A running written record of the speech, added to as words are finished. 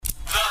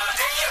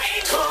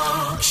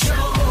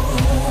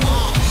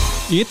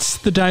It's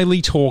the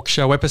Daily Talk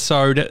Show,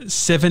 episode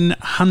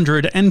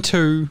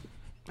 702.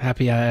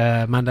 Happy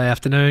Monday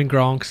afternoon,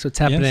 Gronks. What's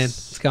happening?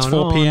 Yes, What's going it's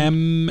 4 on?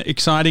 p.m.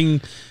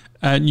 Exciting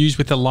news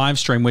with the live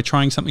stream. We're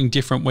trying something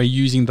different. We're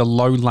using the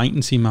low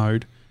latency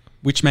mode,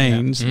 which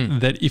means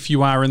that if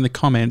you are in the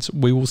comments,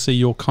 we will see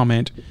your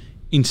comment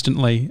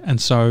instantly. And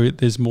so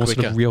there's more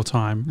sort of real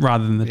time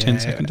rather than the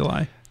 10-second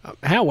delay.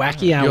 How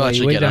wacky are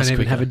we? We don't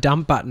even have a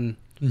dump button.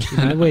 You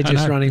know, we're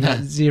just running that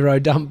zero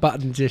dump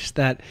button, just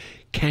that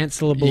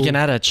cancelable. You can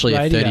add actually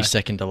radio. a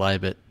 30-second delay,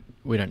 but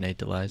we don't need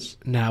delays.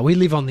 No, we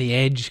live on the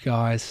edge,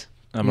 guys.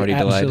 I'm already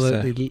delayed.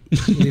 Absolutely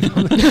live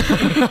on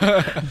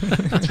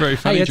the That's very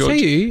funny, Hey, I George. tell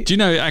you, Do you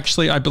know,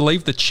 actually, I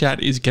believe the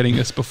chat is getting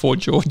us before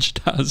George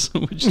does.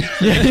 Which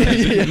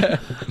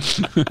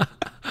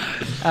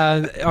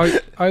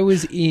I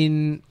was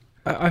in...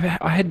 I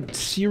had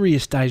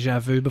serious deja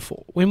vu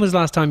before. When was the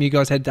last time you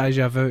guys had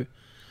deja vu?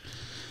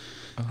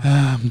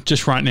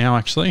 just right now,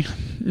 actually.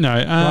 No.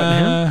 Right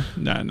now?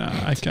 No.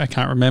 I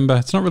can't remember.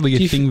 It's not really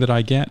a thing that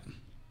I get.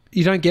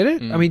 You don't get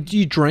it? I mean, do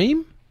you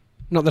dream?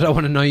 Not that I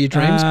want to know your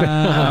dreams, but...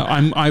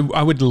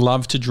 I would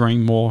love to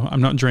dream more.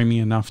 I'm not dreaming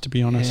enough, to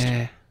be honest.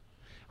 Yeah.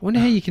 I wonder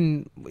how you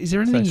can... Is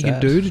there anything you can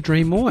sad. do to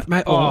dream more?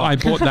 Mate, I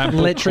bought that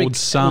book called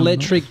Some.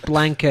 Electric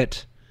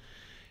blanket.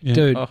 Yeah.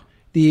 Dude,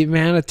 the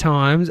amount of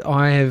times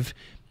I have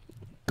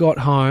got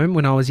home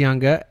when I was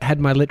younger, had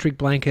my electric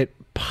blanket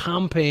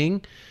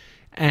pumping,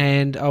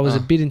 and I was a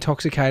bit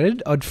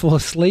intoxicated. I'd fall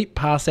asleep,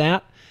 pass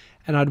out,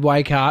 and I'd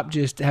wake up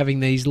just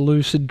having these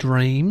lucid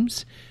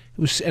dreams.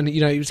 It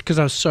was because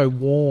I was so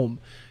warm,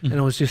 and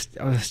I was just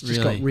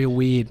got real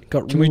weird.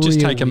 Can we just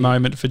take a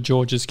moment for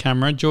George's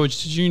camera?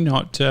 George, did you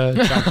not charge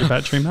your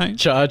battery, mate?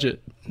 Charge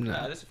it.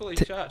 No, this is fully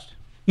charged.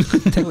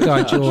 Tech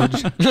guy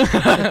George.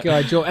 Tech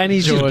guy George. And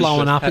he's just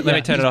blowing up. Let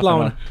me turn it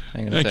off.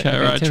 Hang on a Okay, sec.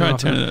 all right. turn Try it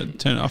to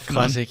turn it off.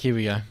 Classic. Here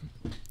we go.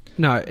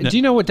 No. Do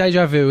you know what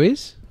deja vu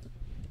is?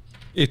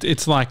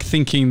 It's like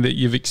thinking that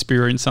you've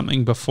experienced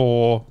something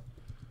before,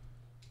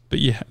 but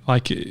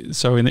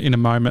so in a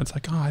moment, it's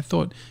like, oh, I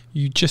thought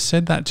you just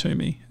said that to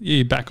me. Yeah,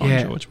 you're back on,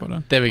 George. Well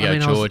done. There we go, I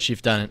mean, George.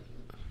 You've done it.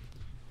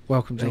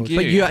 Welcome, George.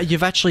 But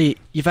you've actually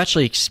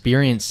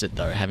experienced it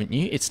though, haven't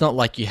you? It's not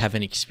like you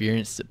haven't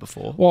experienced it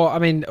before. Well, I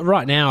mean,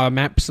 right now I'm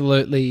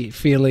absolutely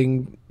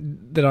feeling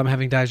that I'm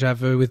having deja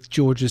vu with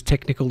George's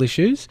technical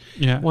issues.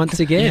 Yeah. Once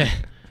again. Yeah.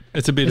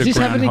 It's a bit Has of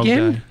this happened Groundhog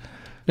again? Day.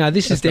 No,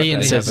 this is That's definitely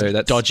not Says deja vu,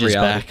 that's Dodger's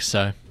reality. back,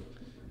 so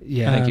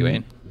Yeah. Thank you,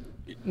 Ian.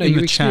 No, In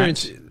you the chat.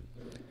 experience.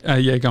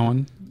 Yeah, go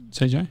on,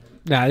 CJ.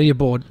 No, you're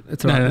bored.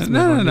 It's all right. Let's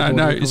move on. You're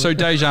bored. No. So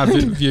deja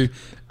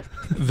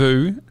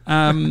vu.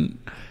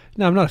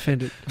 No, I'm not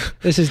offended.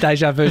 This is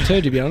deja vu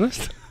too, to be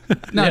honest.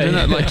 No,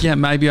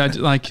 maybe I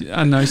don't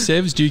know.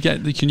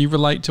 Sevs, can you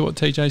relate to what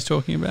TJ's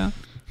talking about?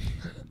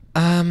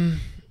 no,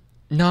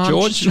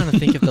 George? I'm just trying to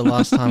think of the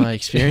last time I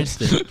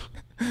experienced it.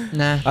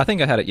 Nah. I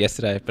think I had it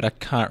yesterday, but I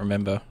can't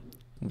remember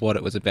what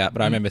it was about.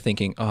 But I remember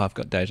thinking, oh, I've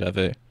got deja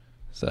vu.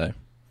 So,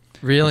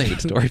 Really?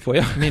 good story for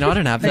you. I mean, I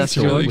don't have that That's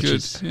story, really which good.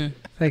 is... Yeah.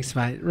 Thanks,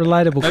 mate.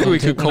 Relatable. Maybe we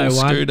could content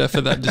call 101. Scooter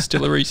for that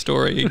distillery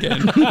story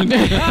again.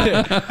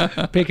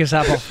 Pick us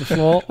up off the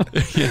floor.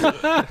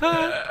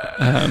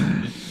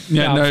 I'm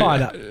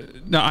fired up.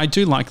 No, I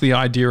do like the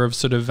idea of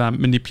sort of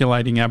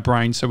manipulating our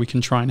brain so we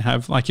can try and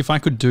have, like, if I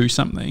could do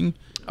something,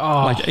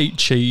 like eat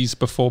cheese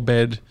before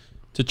bed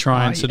to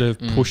try and sort of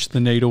push the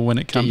needle when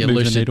it comes, your move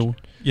the lucid- needle.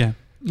 Yeah.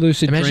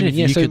 Lucid Imagine dreaming.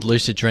 if you could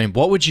lucid dream.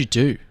 What would you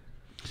do?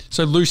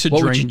 So lucid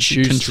What would you dream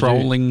choose to do?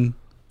 controlling.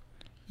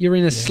 You're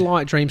in a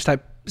slight dream state.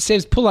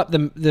 Says pull up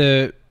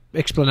the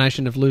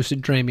explanation of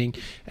lucid dreaming,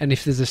 and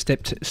if there's a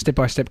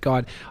step-by-step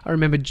guide. I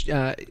remember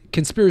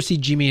Conspiracy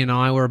Jimmy and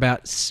I were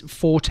about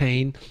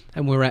 14,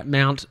 and we're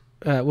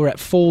at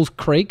Falls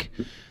Creek,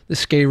 the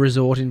ski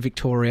resort in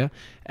Victoria,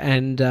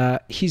 and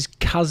his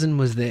cousin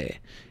was there.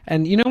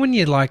 And you know when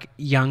you're like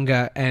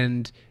younger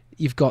and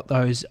you've got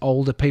those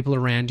older people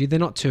around you, they're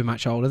not too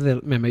much older.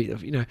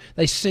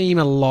 They seem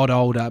a lot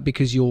older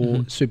because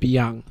you're super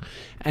young.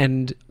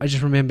 And I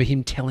just remember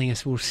him telling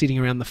us, we were sitting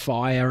around the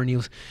fire and he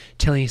was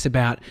telling us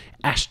about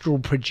astral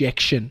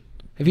projection.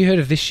 Have you heard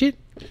of this shit?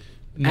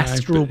 No,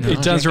 Astral but it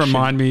does projection.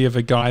 remind me of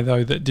a guy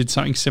though that did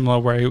something similar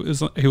where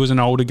he was an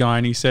older guy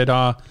and he said,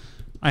 I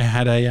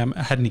had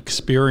an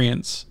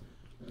experience.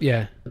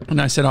 Yeah.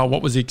 And I said,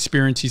 what was the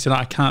experience? He said,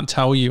 I can't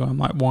tell you. I'm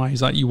like, why?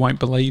 He's like, you won't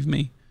believe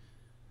me.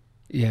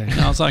 Yeah. And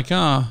I was like,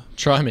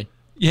 Try me.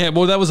 yeah,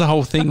 well, that was the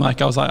whole thing. Like,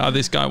 I was like,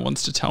 this guy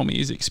wants to tell me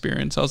his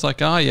experience. I was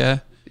like, yeah.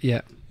 Yeah.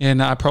 Yeah,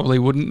 no, I probably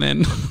wouldn't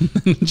then.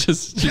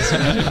 just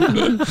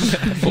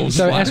fall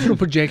So flat. astral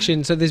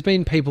projection. So there's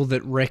been people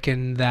that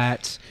reckon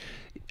that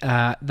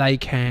they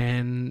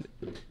can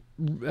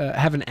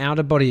have an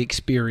outer body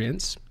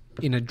experience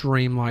in a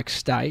dreamlike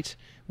state.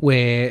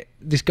 Where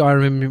this guy, I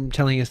remember him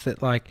telling us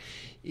that like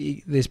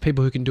there's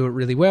people who can do it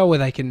really well, where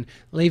they can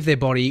leave their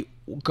body,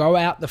 go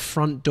out the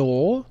front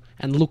door,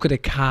 and look at a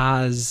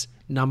car's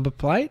number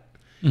plate,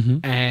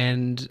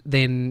 and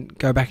then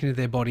go back into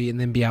their body, and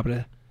then be able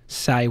to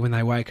say when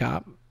they wake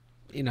up,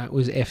 it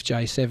was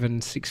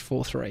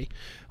FJ7643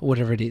 or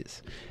whatever it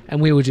is.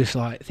 And we were just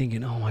like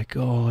thinking, oh my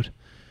God.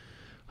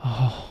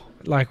 Oh,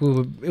 like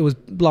it was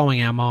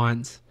blowing our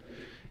minds.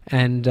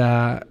 And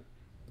yeah,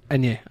 I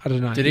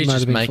don't know. Did he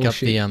just make up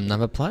the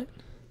number plate?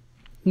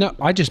 No,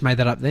 I just made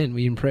that up then. Were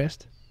you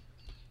impressed?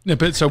 No,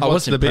 but so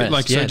what's the bit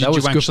like? Yeah, so that did was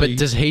you good. actually? But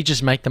does he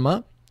just make them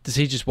up? Does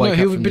he just wake up?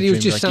 From But he was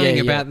the just dream saying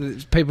like, about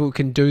that people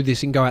can do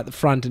this and go out the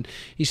front, and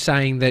he's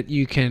saying that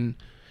you can.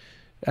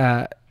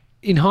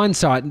 In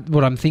hindsight,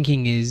 what I'm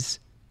thinking is,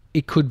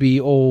 it could be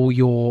all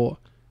your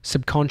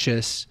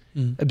subconscious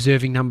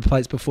observing number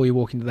plates before you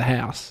walk into the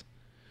house.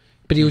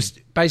 But he was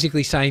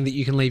basically saying that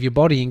you can leave your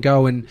body and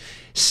go and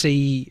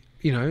see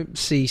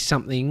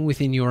something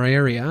within your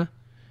area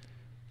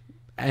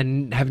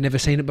and have never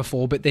seen it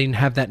before, but then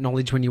have that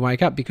knowledge when you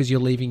wake up because you're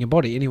leaving your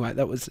body. Anyway,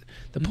 that was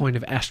the point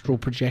of astral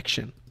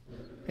projection.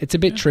 It's a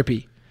bit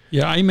trippy.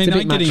 Yeah, I mean,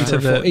 not getting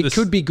into it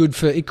could be good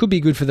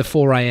for the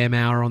 4 a.m.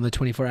 hour on the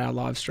 24-hour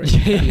live stream.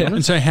 Yeah.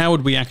 And so how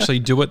would we actually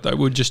do it though?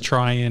 We'd just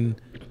try and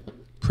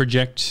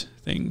project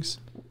things.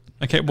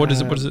 Okay, what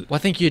is it? Well,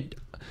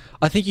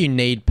 I think you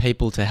need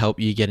people to help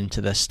you get into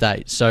the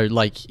state. So,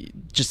 like,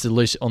 just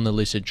on the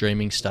lucid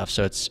dreaming stuff.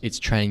 So it's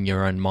training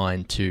your own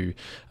mind to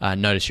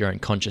notice your own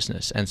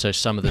consciousness. And so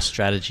some of the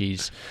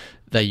strategies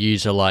they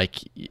use are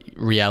like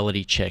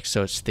reality checks.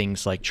 So it's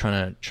things like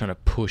trying to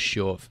push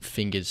your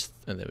fingers.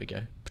 Oh, there we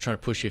go. Trying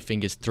to push your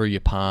fingers through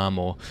your palm,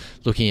 or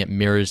looking at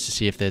mirrors to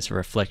see if there's a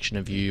reflection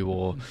of you,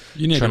 or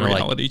you need trying a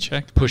reality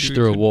check. Push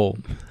through a wall.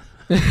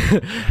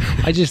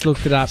 I just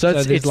looked it up. So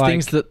it's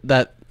things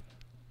that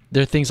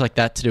there are things like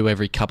that to do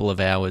every couple of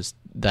hours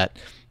that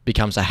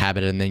becomes a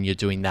habit, and then you're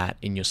doing that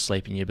in your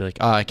sleep, and you'll be like,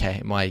 oh,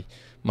 okay, my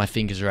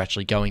fingers are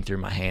actually going through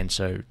my hand,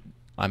 so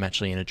I'm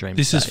actually in a dream.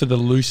 This is for the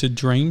lucid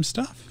dream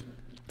stuff?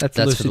 That's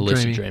for the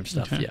lucid dream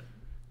stuff, okay. Yeah.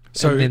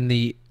 So then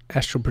the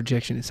astral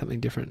projection is something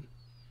different.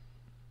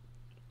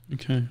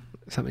 Okay.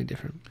 Something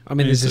different. I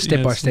mean, there's a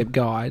step-by-step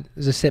guide.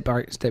 There's a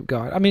step-by-step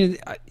guide. I mean,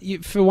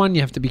 for one,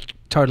 you have to be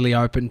totally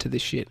open to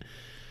this shit.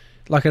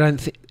 Like,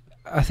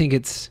 I think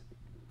it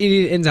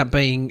ends up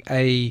being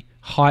a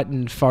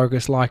heightened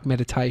focus like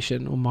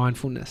meditation or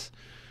mindfulness.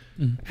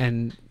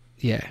 And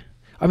yeah,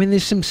 I mean,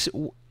 there's some,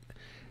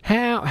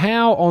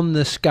 how on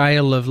the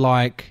scale of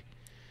like,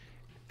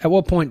 at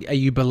what point are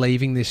you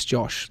believing this,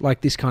 Josh?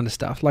 Like this kind of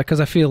stuff? Like, because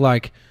I feel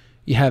like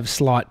you have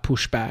slight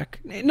pushback,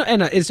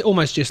 and it's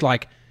almost just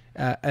like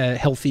a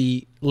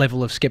healthy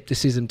level of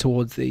skepticism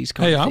towards these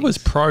kind of things. Hey, I was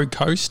pro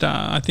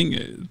CoStar. I think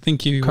you...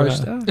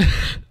 CoStar?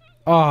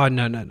 Oh,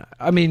 no.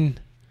 I mean,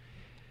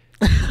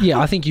 yeah,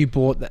 I think you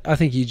bought that. I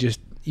think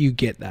you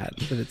get that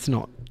it's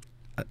not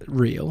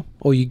real,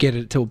 or you get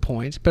it to a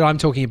point. But I'm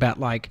talking about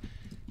like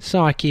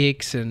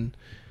psychics and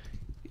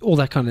all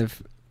that kind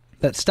of...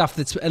 that stuff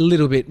that's a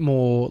little bit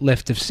more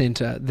left of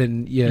centre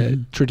than your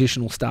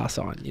traditional star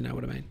sign. You know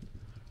what I mean?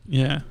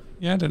 Yeah.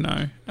 Yeah, I don't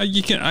know.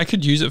 I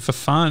could use it for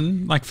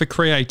fun, like for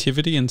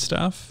creativity and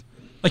stuff.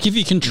 Like if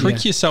you can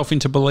trick yourself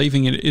into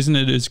believing it, isn't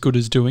it as good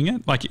as doing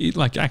it? Like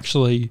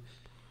actually,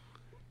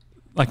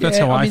 like that's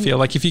how I feel.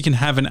 Like if you can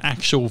have an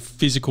actual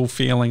physical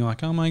feeling,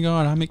 like oh my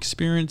God, I'm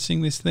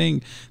experiencing this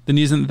thing, then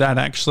isn't that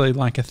actually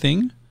like a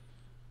thing?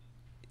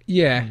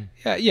 Yeah,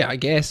 I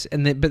guess.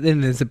 But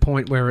then there's a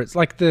point where it's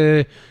like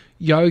the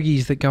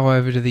yogis that go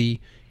over to the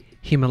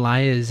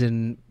Himalayas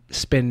and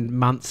spend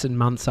months and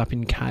months up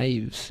in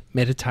caves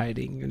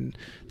meditating, and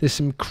there's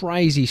some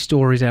crazy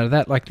stories out of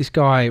that. Like this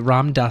guy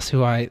Ram Dass,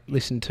 who I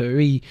listened to,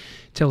 he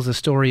tells a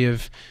story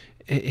of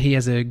he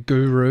has a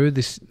guru,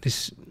 this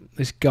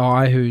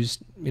guy who's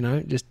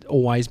just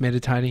always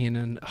meditating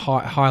and a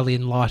highly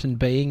enlightened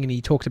being, and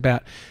he talked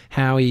about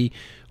how he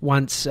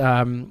once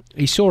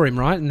he saw him,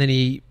 right, and then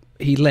he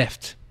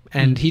left,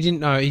 and he didn't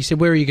know. He said,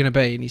 "Where are you going to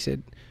be?" And he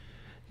said,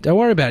 "Don't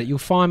worry about it. You'll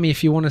find me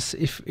if you want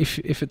to.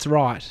 If it's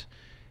right."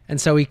 And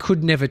so he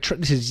could never...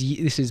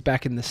 this is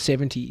back in the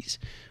 70s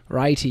or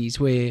 80s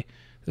where there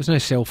was no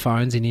cell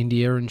phones in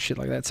India and shit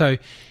like that. So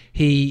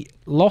he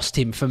lost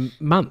him for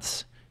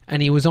months.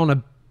 And he was on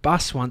a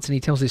bus once, and he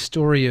tells this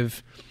story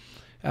of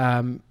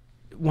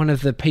one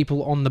of the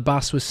people on the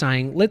bus was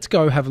saying, let's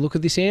go have a look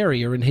at this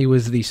area. And he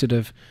was the sort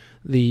of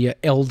the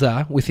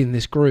elder within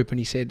this group. And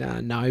he said,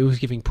 no, he was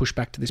giving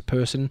pushback to this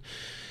person.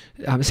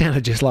 It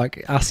sounded just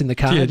like us in the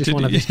car. Just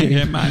one of us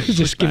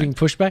giving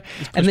pushback.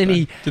 And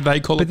then did they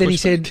call it? But then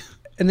pushback?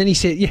 he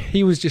said, yeah,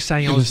 he was just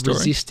saying I was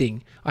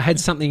resisting. I had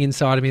something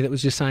inside of me that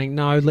was just saying,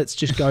 no, let's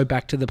just go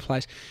back to the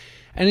place.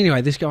 And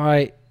anyway, this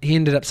guy, he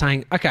ended up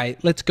saying, okay,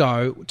 let's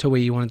go to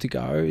where you wanted to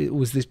go. It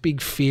was this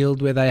big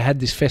field where they had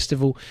this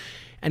festival,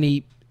 and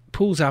he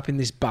pulls up in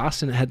this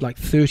bus, and it had like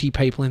 30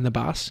 people in the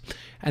bus.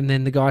 And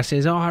then the guy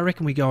says, oh, I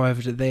reckon we go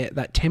over to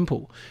that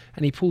temple.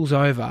 And he pulls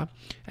over,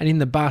 and in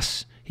the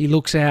bus, he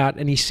looks out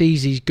and he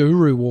sees his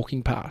guru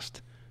walking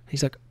past.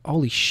 He's like,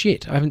 holy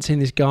shit, I haven't seen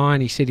this guy.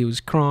 And he said he was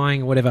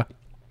crying or whatever.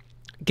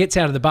 Gets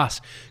out of the bus,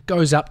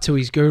 goes up to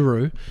his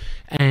guru,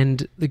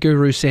 and the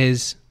guru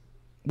says,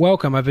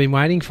 welcome, I've been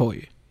waiting for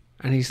you.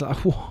 And he's like,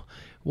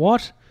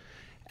 what?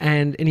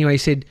 And anyway, he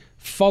said,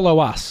 follow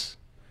us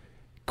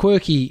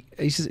quirky.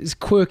 He's this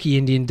quirky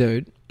Indian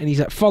dude, and he's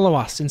like, follow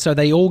us. And so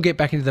they all get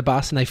back into the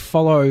bus and they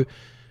follow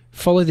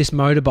this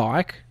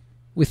motorbike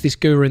with this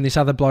guru and this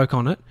other bloke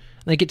on it.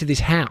 And they get to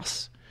this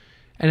house,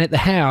 and at the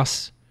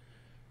house,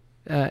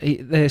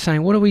 they're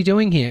saying, "What are we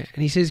doing here?"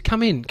 And he says,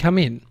 "Come in, come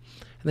in."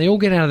 And they all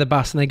get out of the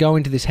bus and they go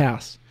into this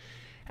house,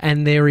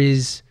 and there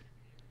is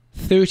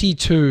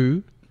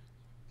 32.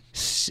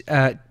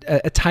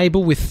 A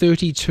table with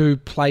 32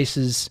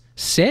 places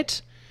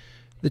set,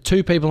 the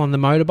 2 people on the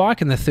motorbike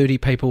and the 30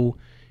 people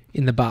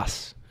in the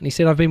bus. And he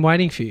said, "I've been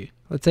waiting for you.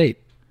 Let's eat."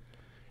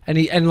 And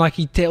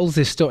he tells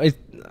this story.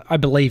 I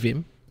believe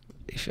him.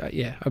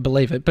 I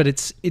believe it. But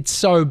it's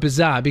so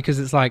bizarre because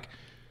it's like,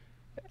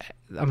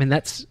 I mean,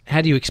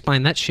 how do you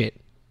explain that shit?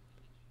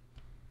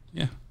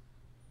 Yeah.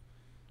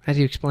 How do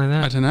you explain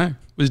that? I don't know.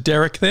 Was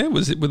Derek there?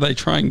 Were they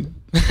trying?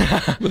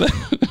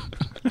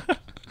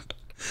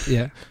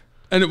 Yeah.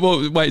 And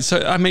wait. So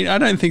I mean, I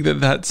don't think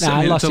that's.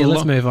 I lost you.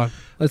 Let's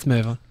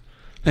move on.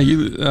 Are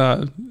you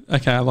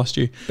okay? I lost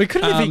you. But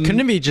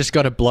couldn't he just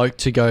got a bloke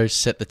to go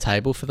set the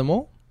table for them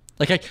all?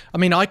 Like, I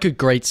mean, I could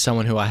greet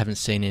someone who I haven't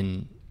seen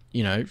in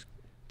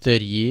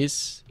 30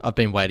 years. I've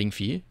been waiting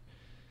for you.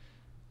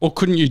 Or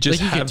couldn't you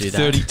just have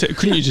 30?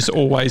 Couldn't you just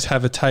always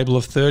have a table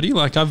of 30?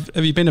 Like, have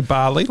you been to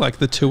Bali? Like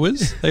the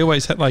tours, they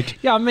always had like.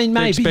 Yeah, I mean,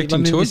 maybe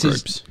expecting tour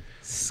groups.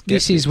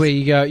 This is where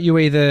you go.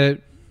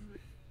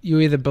 You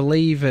either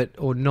believe it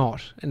or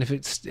not, and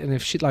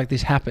if shit like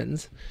this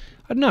happens,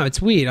 I don't know.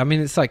 It's weird. I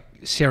mean, it's like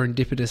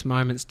serendipitous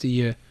moments to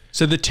you.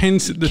 So the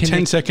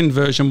 10-second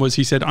version was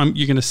he said,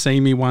 "You're going to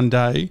see me one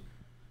day,"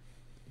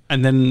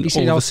 and then he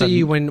said, "I'll see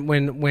you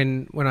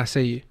when I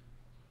see you,"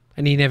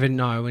 and he never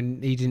know,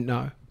 and he didn't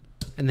know,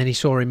 and then he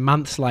saw him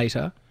months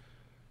later,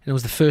 and it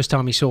was the first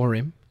time he saw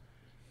him,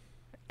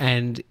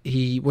 and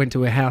he went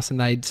to a house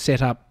and they'd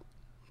set up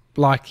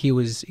like he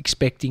was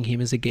expecting him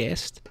as a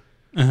guest.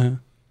 Uh-huh.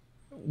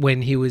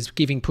 When he was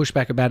giving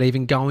pushback about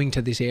even going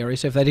to this area.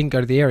 So if they didn't go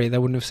to the area, they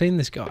wouldn't have seen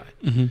this guy.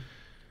 Mm-hmm.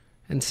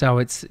 And so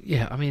it's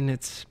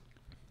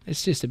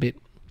just a bit,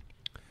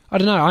 I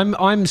don't know.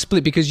 I'm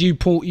split because you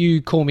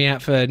call me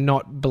out for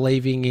not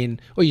believing in,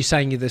 or you're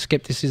saying the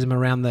skepticism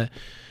around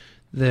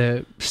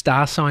the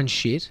star sign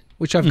shit,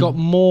 which I've got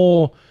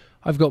more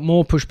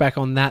pushback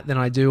on that than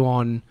I do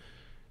on,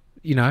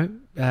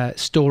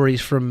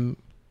 stories from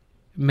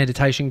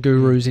meditation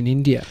gurus in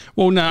India.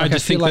 Well, no, I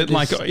just think that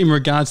like in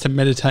regards to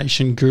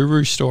meditation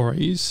guru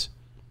stories,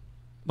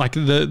 like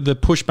the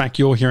pushback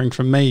you're hearing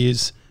from me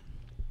is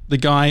the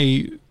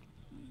guy,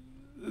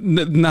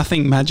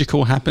 nothing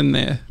magical happened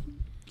there.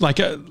 Like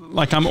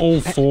I'm all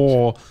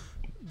for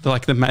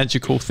the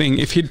magical thing.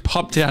 If he'd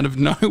popped out of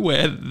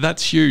nowhere,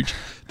 that's huge.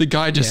 The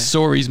guy just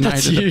saw his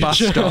mate at the bus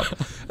stop,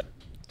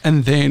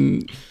 and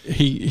then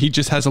he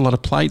just has a lot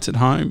of plates at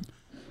home.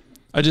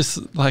 I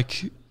just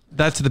like.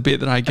 That's the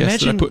bit that I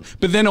guess that I put.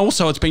 But then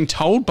also it's been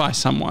told by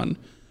someone.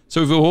 So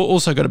we've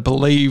also got to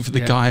believe the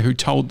guy who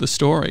told the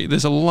story.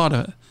 There's a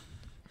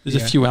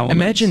few elements.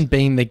 Imagine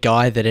being the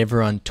guy that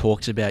everyone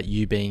talks about,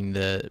 you being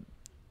the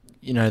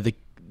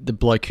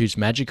bloke who's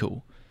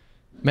magical.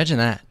 Imagine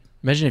that.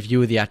 Imagine if you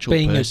were the actual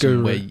being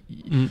person. A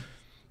guru.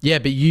 Yeah,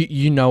 but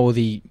you know all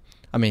the,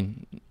 I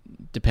mean,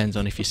 depends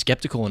on if you're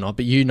skeptical or not,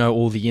 but you know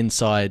all the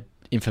inside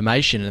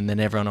information, and then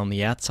everyone on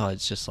the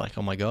outside's just like,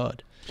 oh my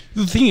God.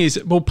 The thing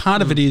is,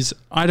 part of it is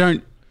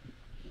I'm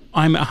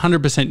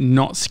 100%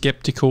 not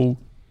skeptical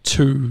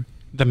to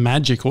the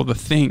magic or the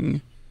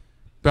thing,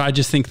 but I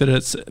just think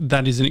that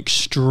that is an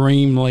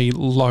extremely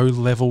low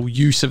level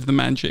use of the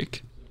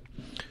magic.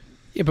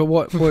 Yeah, but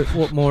what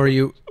more do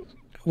you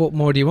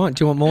want?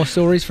 Do you want more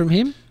stories from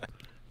him?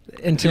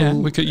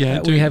 Until we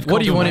have. What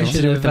do you want him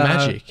to do with the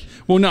magic?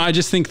 Well, no, I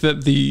just think that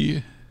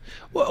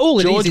all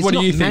it George, is, what do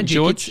you magic, think,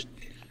 George?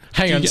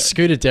 Hang on,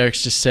 Scooter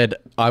Derek's just said,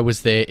 "I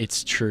was there,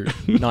 it's true."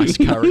 Nice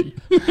curry.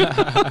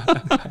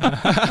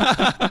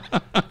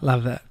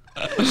 Love that.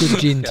 Good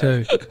gin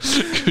too.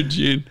 Good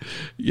gin.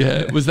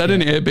 Yeah. Was that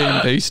an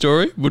Airbnb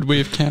story? Would we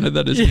have counted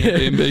that as an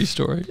Airbnb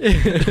story?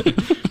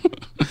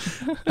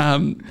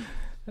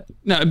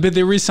 No, but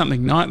there is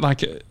something like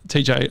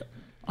TJ.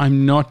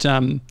 I'm not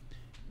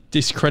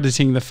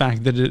discrediting the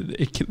fact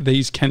that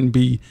these can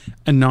be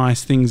a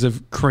nice things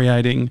of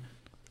creating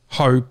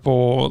hope,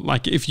 or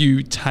like if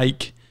you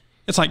take.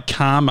 It's like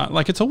karma.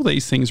 Like it's all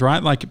these things,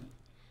 right? Like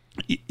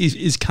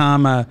is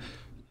karma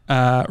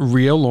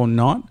real or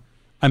not?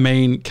 I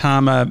mean,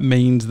 karma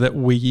means that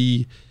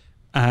we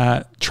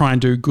try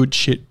and do good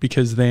shit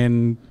because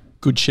then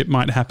good shit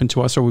might happen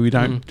to us, or we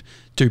don't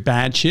do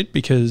bad shit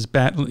because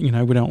we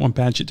don't want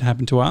bad shit to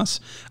happen to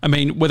us. I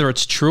mean, whether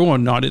it's true or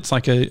not, it's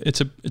like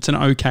it's an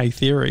okay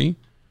theory.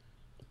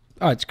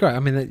 Oh, it's great. I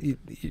mean,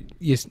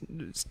 you're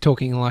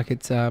talking like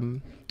it's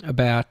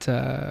about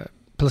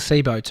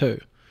placebo too.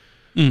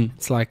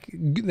 It's like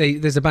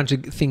there's a bunch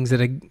of things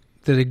that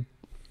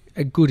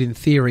are good in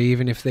theory,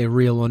 even if they're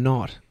real or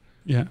not.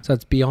 Yeah. So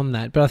it's beyond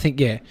that. But I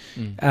think,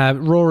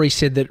 Rory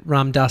said that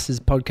Ram Dass's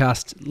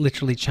podcast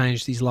literally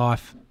changed his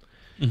life.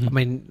 Mm-hmm. I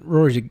mean,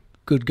 Rory's a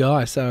good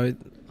guy, so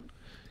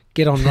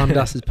get on Ram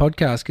Dass's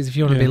podcast, because if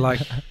you want to be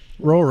like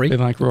Rory. Be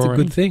like It's Rory. a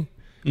good thing.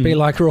 Be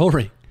like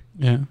Rory.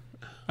 Yeah.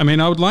 I mean,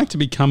 I would like to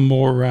become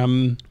more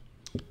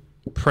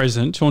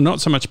present, or not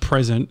so much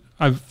present.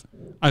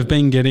 I've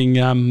been getting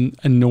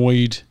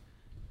annoyed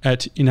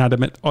at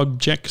inanimate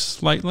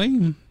objects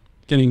lately,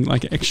 getting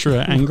like extra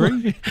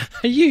angry.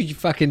 Are you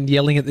fucking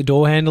yelling at the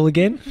door handle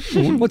again?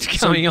 What's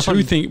going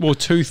on?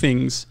 Two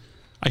things.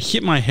 I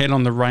hit my head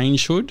on the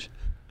range hood,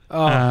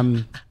 Oh.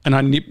 and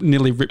I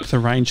nearly ripped the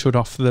range hood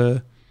off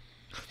the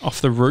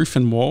roof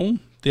and wall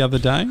the other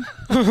day.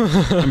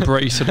 And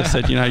Bree sort of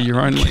said, you're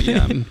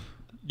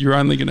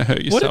only going to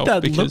hurt yourself. What did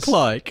that because look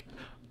like?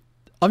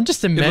 I'm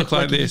just imagining looked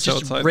like this, so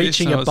just it's like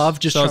reaching this, so above, it's-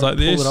 just so it's trying like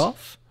to pull this. it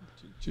off.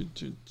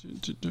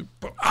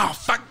 Oh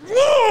fuck!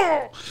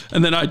 Whoa!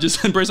 And then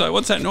and Bree's like,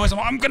 "What's that noise?"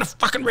 I'm gonna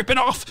fucking rip it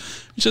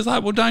off. And she's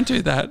like, "Well, don't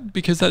do that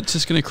because that's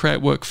just gonna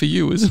create work for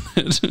you, isn't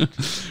it?"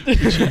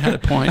 She had a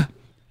point.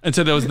 And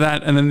so there was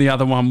that, and then the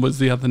other one was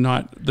the other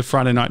night, the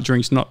Friday night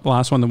drinks, not the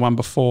last one, the one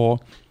before.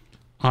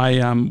 I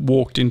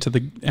walked into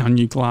our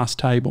new glass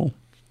table.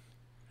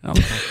 And I was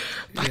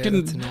like,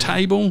 fucking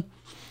table.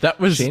 That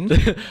was.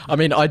 I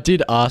mean, I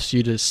did ask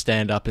you to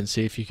stand up and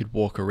see if you could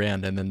walk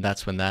around, and then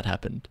that's when that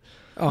happened.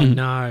 Oh,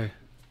 no.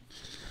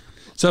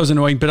 So it was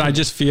annoying, but I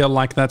just feel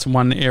like that's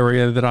one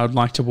area that I would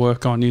like to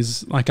work on.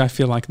 Is like I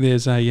feel like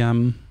there's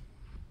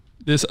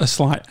a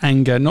slight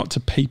anger, not to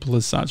people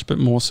as such, but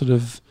more sort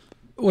of.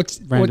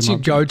 What's Random your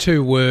object.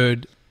 go-to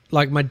word?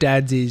 Like my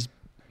dad's is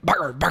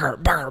bugger,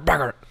 bugger, bugger,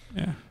 bugger.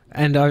 Yeah.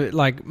 And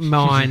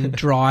mine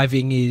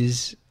driving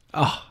is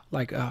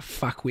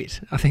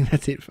fuckwit. I think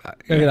that's it. I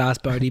could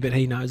ask Bodie, but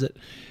he knows it.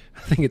 I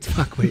think it's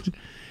fuckwit.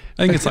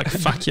 I think it's like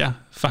fuck ya.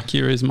 Fuck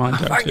you is mine.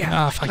 Fuck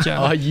ya. Fuck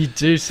ya. Oh, you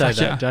do say Fuck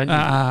that, ya. don't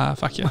you?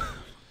 Fuck ya.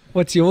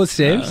 What's yours,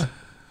 Sebs?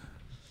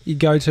 Your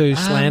go-to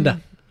slander.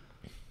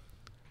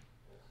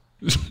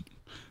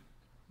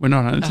 We're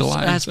not on until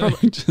That's later.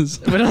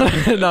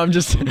 probably- no, I'm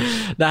just.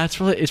 Nah, it's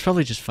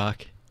probably just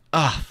fuck.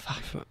 Ah,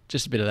 fuck.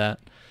 Just a bit of that.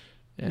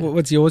 Yeah.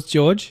 What's yours,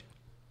 George?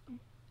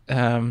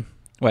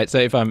 Wait, so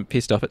if I'm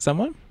pissed off at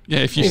someone? Yeah,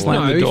 if you If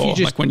slam no, the if door, you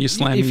just- like when you're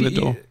slamming if the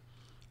you- door.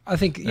 I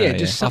think, yeah.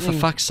 just Oh, something. for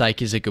fuck's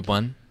sake is a good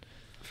one.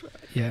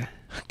 Yeah.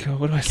 God,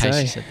 what do I In case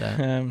say? you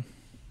said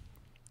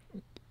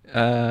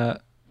that.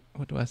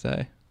 What do I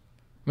say? I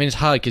mean, it's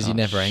hard because you're Oh,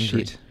 never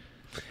angry. shit.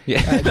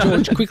 Yeah.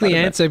 George, quickly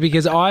answer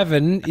because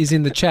Ivan is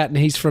in the chat and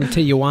he's from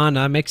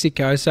Tijuana,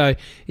 Mexico, so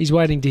he's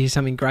waiting to hear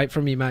something great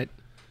from you, mate.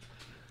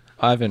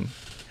 Ivan,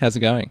 how's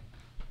it going?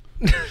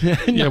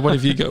 Yeah, what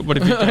have you got? What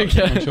have you got,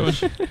 Okay. George?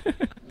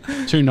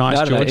 Too nice,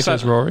 No, I don't know. George, If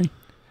says I- Rory.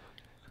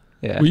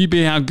 Yeah. Will you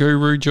be our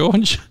guru,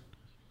 George?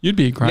 You'd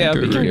be a great Yeah, I'll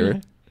guru. be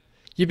guru.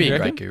 You'd be You a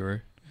great reckon? guru.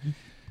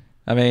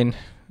 I mean,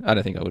 I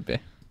don't think I would be.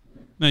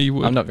 No, you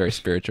would. I'm not very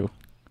spiritual.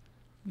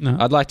 No.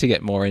 I'd like to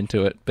get more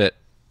into it, but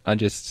I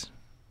just,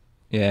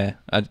 yeah,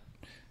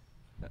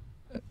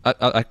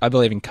 I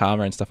believe in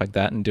karma and stuff like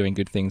that, and doing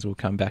good things will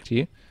come back to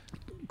you.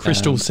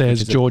 Crystal which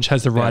says is George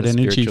has the about right as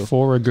energy spiritual.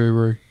 for a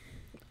guru.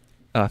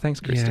 Oh, thanks,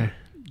 Crystal.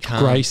 Yeah.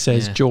 Grace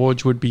says Yeah.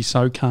 George would be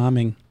so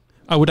calming.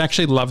 I would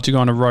actually love to go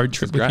on a road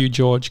trip is with great. you,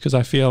 George, because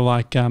I feel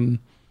like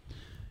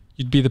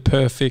you'd be the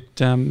perfect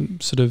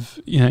sort of,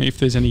 if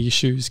there's any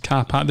issues,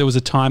 car park. There was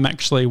a time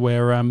actually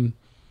where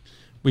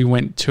we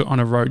went on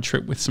a road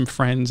trip with some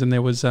friends, and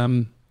there was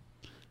one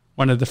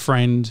of the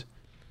friends.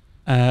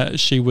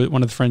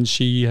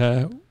 She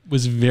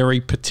was very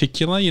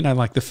particular.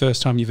 Like the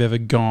first time you've ever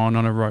gone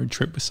on a road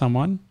trip with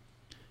someone,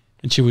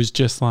 and she was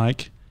just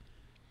like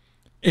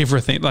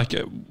everything. Like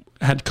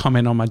had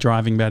comment on my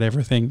driving about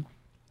everything.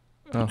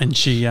 Oh. And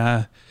she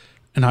and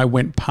I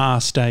went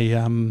past a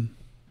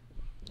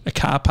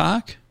car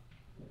park.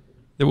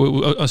 I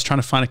was trying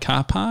to find a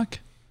car park,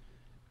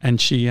 and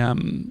she's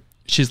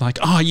like,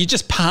 "Oh, you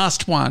just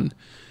passed one,"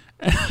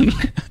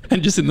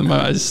 and just in the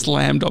moment, I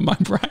slammed on my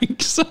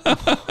brakes,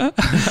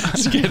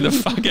 scared the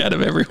fuck out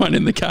of everyone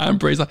in the car. And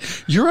Bree's like,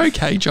 "You're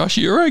okay, Josh?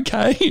 You're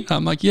okay?"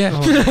 I'm like, "Yeah,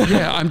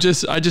 yeah. I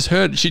just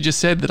heard she just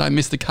said that I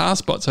missed the car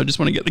spot, so I just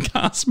want to get the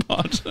car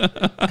spot."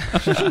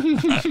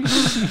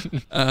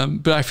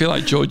 But I feel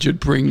like George would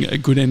bring a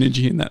good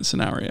energy in that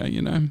scenario,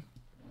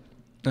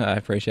 Oh, I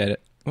appreciate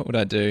it. What would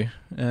I do?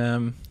 I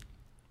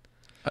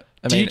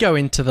Do mean, you go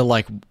into the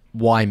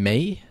why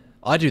me?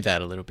 I do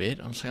that a little bit.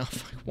 I'm just like, oh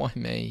fuck, why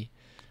me?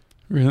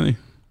 Really?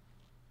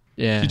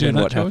 Yeah. You do when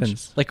that, what George?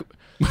 happens? Like,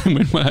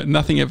 when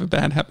nothing ever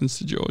bad happens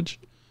to George.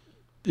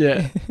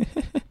 yeah.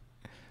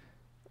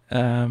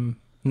 No,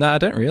 I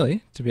don't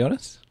really, to be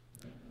honest.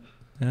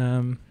 I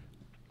don't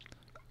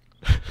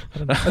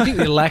know. I think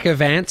the lack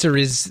of answer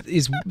is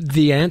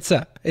the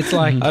answer. It's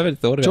like, I haven't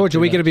thought about George, are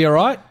we going to be all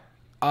right?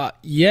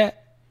 Yeah.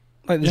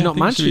 Like, there's Yeah, I not think it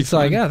much. should be It's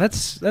like, fine.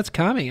 that's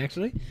calming,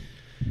 actually.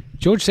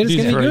 George said it's It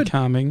is going to be very good.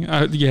 calming.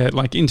 Yeah,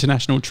 like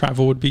international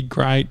travel would be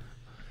great.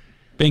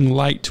 Being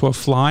late to a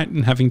flight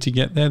and having to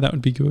get there, that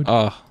would be good.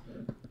 Oh,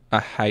 I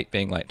hate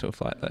being late to a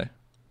flight though.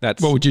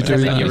 That's What would you when do I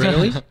then? start- You're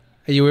early?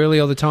 Are you early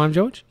all the time,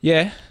 George?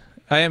 Yeah,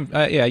 I am.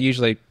 Yeah,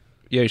 usually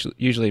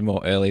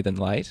more early than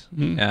late.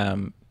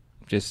 Mm.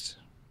 Just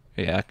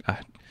yeah,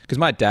 because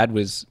my dad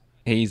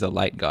he's a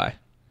late guy.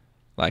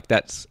 Like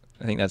that's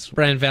I think that's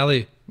Brand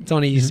value. It's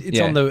on his. It's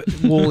Yeah. on the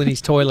wall in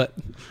his toilet.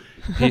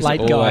 he's Late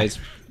guy. always,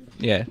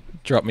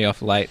 drop me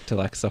off late to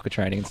like soccer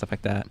training and stuff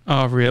like that.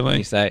 Oh, And really?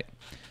 you say,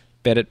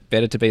 better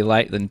to be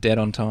late than dead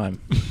on time.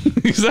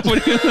 Is that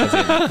what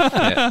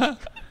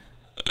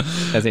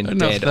As in I don't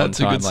know if dead on that's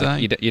a time. good Like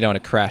saying. you don't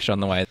want to crash on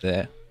the way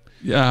there.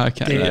 Yeah,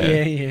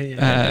 okay.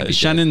 Yeah.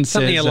 Shannon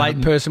Something says, a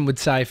late person would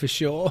say for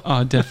sure.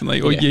 Oh,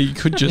 definitely. Or Yeah. you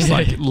could just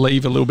like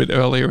leave a little bit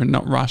earlier and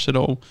not rush at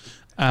all.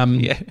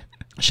 Yeah.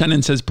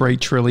 Shannon says Brie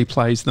truly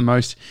plays the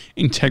most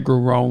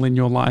integral role in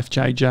your life,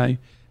 JJ.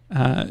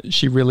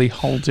 She really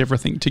holds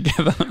everything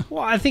together.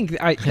 Well, I think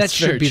that That's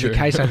should very be true. the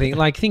case. I think.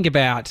 Like, think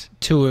about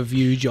two of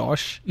you,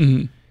 Josh.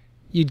 Mhm.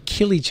 You'd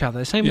kill each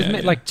other. Same with Yeah, me.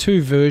 yeah. Like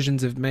two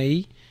versions of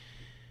me.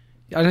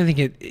 I don't think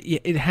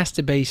it has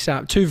to be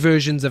two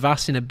versions of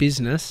us in a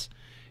business.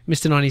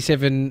 Mr.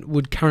 97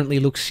 would currently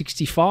look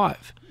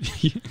 65.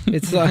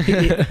 It's like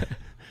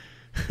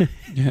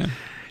Yeah.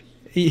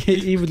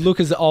 he would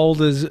look as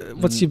old as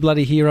what's your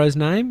bloody hero's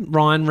name?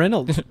 Ryan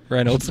Reynolds.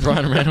 Reynolds.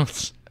 Ryan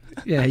Reynolds.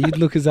 Yeah, you'd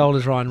look as old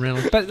as Ryan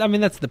Reynolds. But I mean,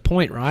 that's the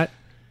point, right?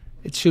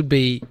 It should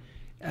be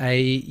a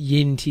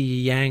yin to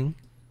your yang.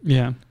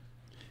 Yeah.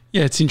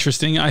 Yeah, it's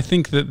interesting. I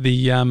think that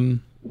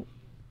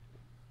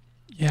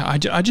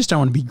I just don't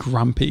want to be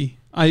grumpy.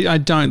 I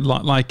don't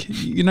like,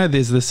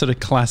 there's this sort of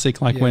classic,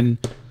 when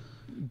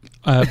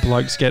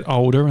blokes get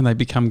older and they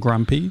become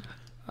grumpy.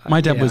 My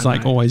dad was I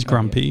know. always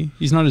grumpy.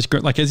 He's not as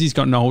as he's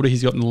gotten older,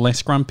 he's gotten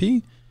less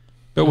grumpy.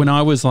 But when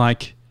I was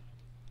like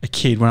a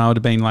kid, when I would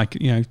have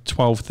been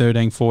 12,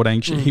 13,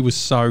 14, he was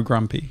so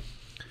grumpy.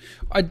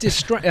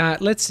 Let's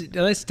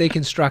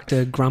deconstruct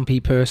a grumpy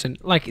person.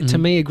 To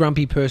me, a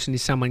grumpy person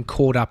is someone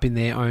caught up in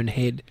their own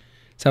head.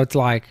 So it's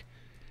like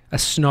a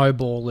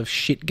snowball of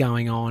shit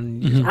going on.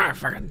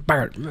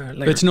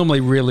 But it's normally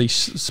really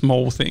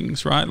small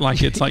things, right?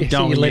 Like it's like So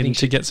you're going letting in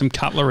to get some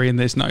cutlery and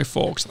there's no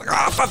forks. Like,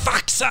 oh, for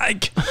fuck's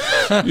sake!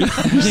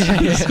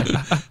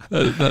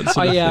 That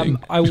sort of thing.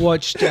 I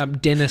watched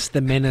Dennis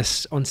the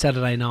Menace on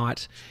Saturday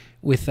night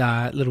with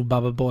little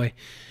Bubba boy.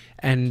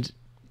 And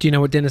do you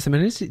know what Dennis the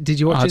Menace is? Did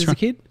you watch it as a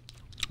kid?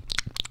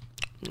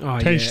 Oh,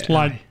 Tastes yeah.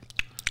 like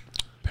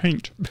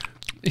paint.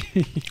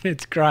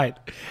 It's great.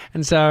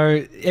 And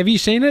so, have you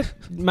seen it,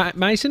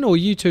 Mason, or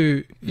you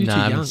two? You No, too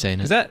I haven't young? seen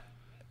it. Is that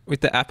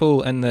with the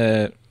apple and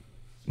the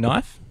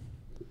knife?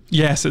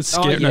 Yes, it's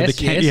scary.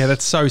 yes, yes. Yeah,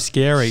 that's so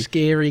scary.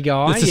 Scary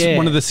guy. This is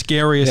one of the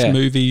scariest Yeah.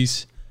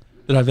 movies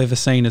that I've ever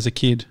seen as a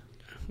kid.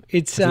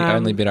 It's That's the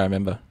only bit I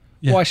remember.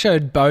 Yeah. Well, I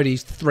showed Bodie.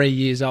 He's 3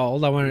 years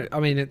old.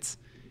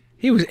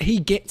 He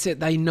gets it.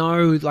 They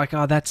know,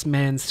 that's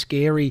man's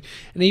scary,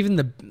 and even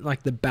the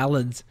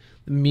ballads,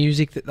 the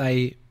music that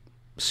they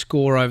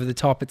score over the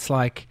top. It's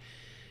like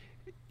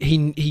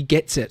he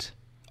gets it.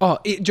 Oh,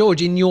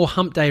 George, in your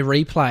Hump Day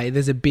replay,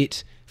 there's a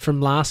bit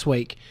from last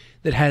week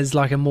that has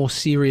a more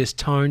serious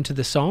tone to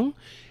the song,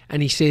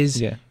 and he says,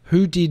 Yeah.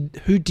 "Who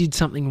did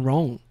something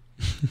wrong?"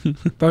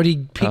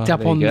 Bodie picked Oh, up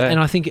there you on, go. and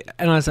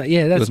I was like,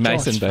 "Yeah, that's It was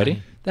Mason, Josh."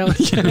 Bodie. That was,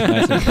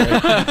 Mason,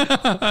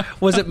 Bodie.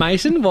 was it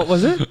Mason? What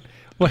was it?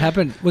 What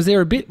happened? Was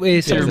there a bit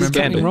where someone did remember.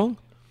 something wrong?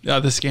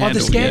 The scandal. Oh,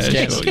 the scandal.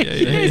 Yeah, sure.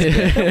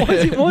 Yeah.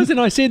 It was, and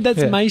I said,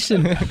 that's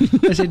Mason.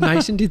 I said,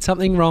 Mason did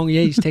something wrong.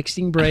 Yeah, he's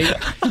texting Bree. He's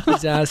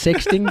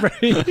sexting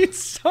Bree. It's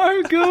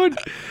so good.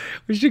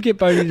 We should get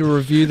Bodie to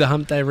review the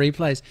Hump Day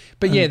replays.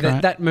 But yeah,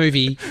 great. that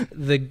movie,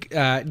 the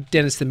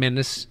Dennis the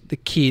Menace, the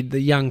kid, the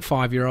young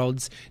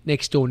 5-year-old's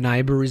next door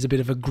neighbour is a bit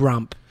of a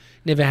grump.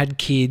 Never had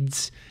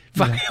kids.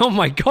 Oh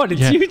my God,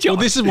 it's you, John.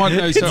 Well, this is what.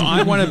 No, so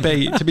I want to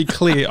be. To be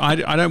clear,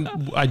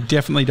 I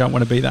definitely don't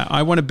want to be that.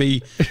 I want to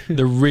be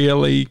the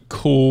really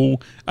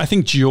cool. I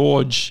think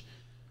George.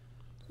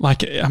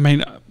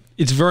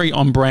 It's very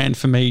on brand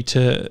for me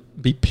to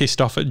be pissed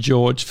off at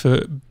George for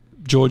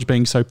George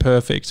being so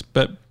perfect,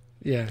 but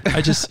yeah.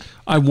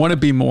 I want to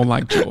be more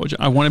like George.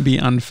 I want to be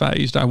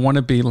unfazed. I want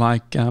to be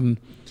like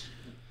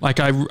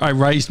I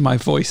raised my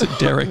voice at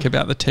Derek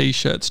about the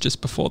t-shirts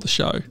just before the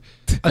show.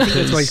 I think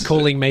that's why he's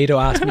calling me to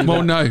ask me.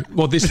 Well, no.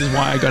 Well, this is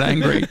why I got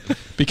angry,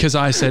 because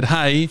I said,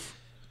 "Hey,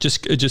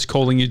 just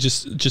calling you,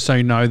 just so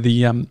you know,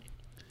 the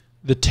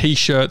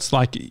t-shirts.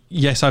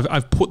 Yes,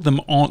 I've put them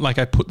on. I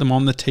put them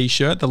on the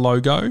t-shirt, the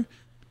logo,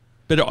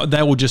 but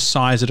they will just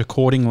size it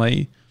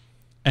accordingly."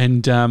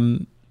 And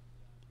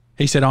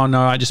he said, "Oh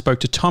no, I just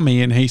spoke to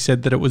Tommy, and he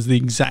said that it was the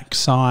exact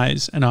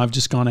size, and I've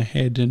just gone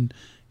ahead and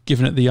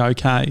given it the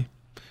okay."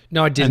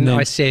 No, I didn't. then-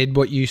 I said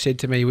what you said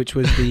to me, which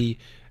was the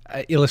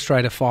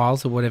Illustrator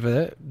files or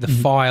whatever. The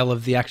file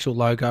of the actual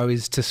logo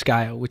is to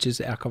scale, which is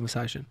our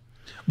conversation.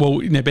 Well,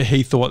 no, but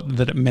he thought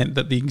that it meant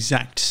that the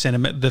exact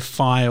centimetre, the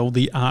file,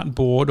 the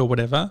artboard or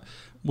whatever,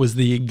 was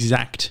the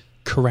exact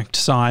correct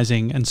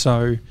sizing, and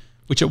so,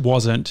 which it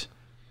wasn't.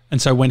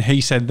 And so when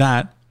he said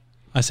that,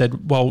 I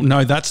said, well,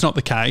 no, that's not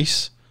the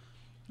case.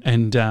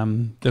 And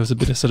there was a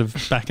bit of sort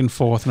of back and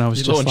forth, and I was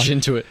You just launched like,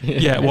 into it.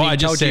 yeah, well, I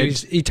just said,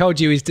 He told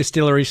you his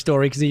distillery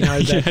story because he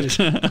knows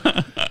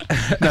that.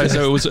 no,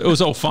 so it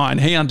was all fine.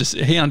 He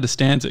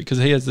understands it because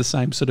he has the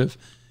same sort of,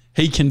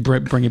 he can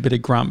bring a bit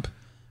of grump.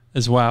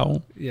 as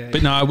well. Yeah.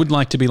 But no, I would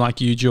like to be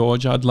like you,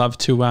 George. I'd love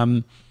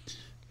to.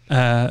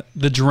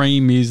 The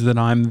dream is that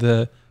I'm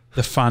the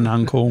fun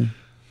uncle.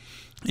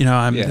 You know,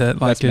 I'm the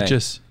like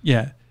that's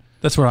me.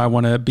 That's what I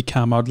want to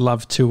become. I'd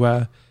love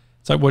to.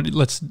 It's like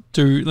let's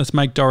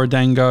make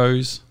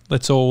Dorodangos.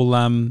 Let's all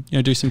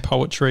do some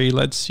poetry.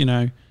 Let's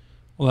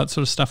all that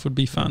sort of stuff would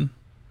be fun.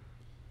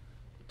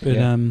 But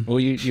well,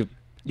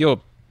 you're.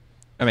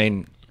 I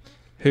mean,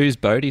 who's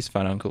Bodie's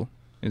fun uncle?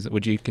 Is it?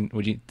 Would you think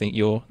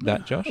you're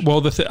that, Josh?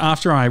 Well,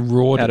 after I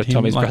roared Out at of him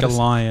Tommy's like brothers. a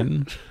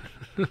lion,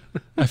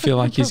 I feel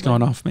like he's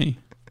gone off me.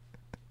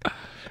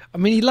 I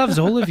mean, he loves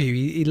all of you.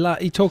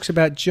 He talks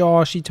about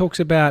Josh. He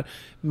talks about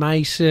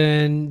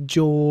Mason,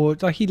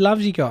 George. Like, he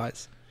loves you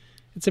guys.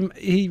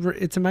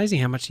 It's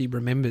amazing how much he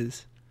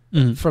remembers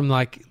from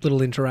like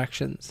little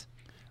interactions.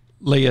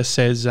 Leah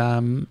says,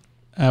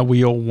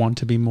 "We all want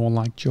to be more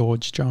like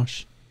George,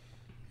 Josh."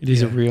 It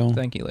is a real.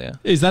 Thank you, Leah.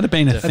 Is that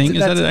been a thing?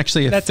 Is that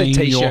actually a theme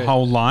your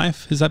whole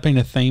life? Has that been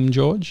a theme,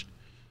 George?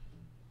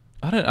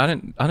 I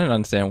don't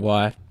understand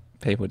why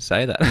people would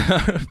say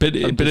that. But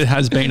it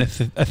has been a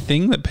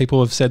thing that people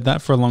have said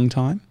that for a long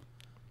time.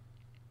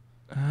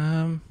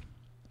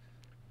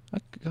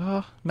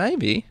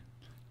 Maybe.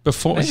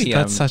 Before Maybe,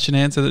 that's such an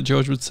answer that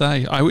George would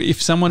say.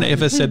 If someone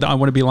ever said that I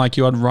want to be like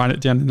you, I'd write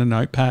it down in a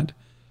notepad.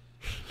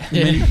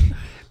 Yeah.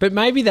 But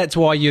maybe that's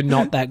why you're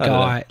not that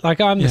guy. Like,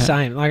 I'm the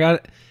same.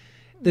 Like,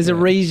 there's a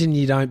reason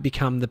you don't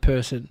become the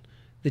person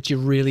that you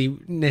really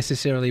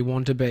necessarily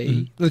want to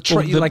be.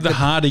 The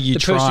harder you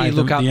try, you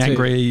look the up to.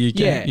 angrier you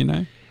get.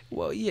 Yeah.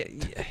 Well,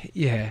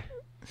 yeah.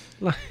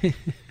 Like,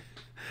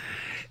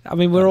 I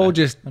mean, we're all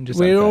just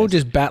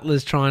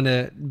battlers trying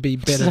to be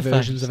better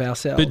versions of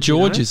ourselves. But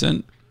George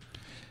isn't.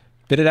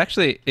 But it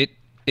actually it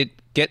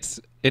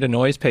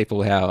annoys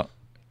people how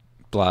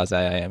blasé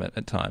I am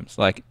at times.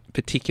 Like,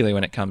 particularly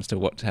when it comes to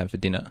what to have for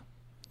dinner.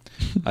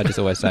 I just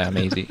always say I'm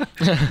easy.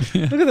 Look at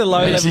the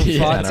low-level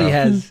fights he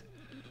has.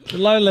 The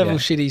low-level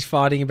shit he's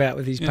fighting about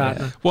with his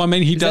partner. Well, I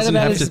mean, he doesn't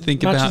have to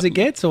think about as much as it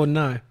gets, or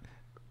no?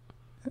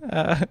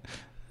 I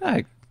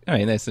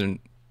mean, there's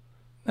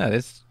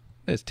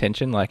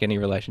tension like any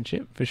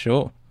relationship for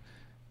sure.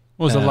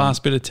 What was the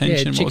last bit of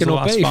tension? What was the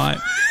last beef? fight?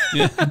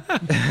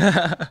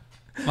 Yeah.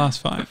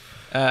 Last fight.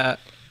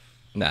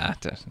 Nah,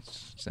 don't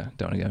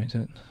want to go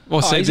into it.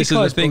 Well, see, this is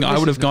the thing. I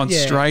would have gone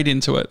straight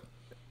into it.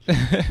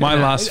 My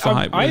last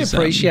fight I was...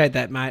 appreciate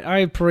that, mate. I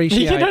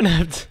appreciate You don't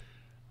have to.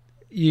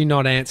 you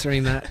not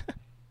answering that.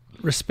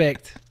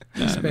 Respect.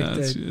 No, Respect,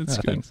 it's dude.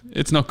 good. Thanks.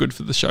 It's not good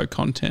for the show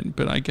content,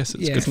 but I guess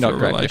it's good It's for not a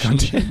great for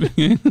relationship.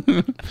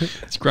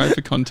 It's great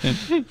for content.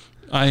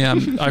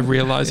 I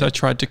realised I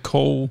tried to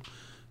call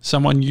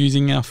someone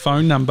using our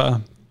phone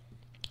number.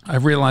 I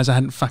realised I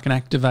hadn't fucking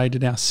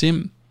activated our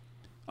SIM.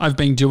 I've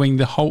been doing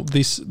the whole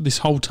this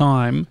whole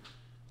time,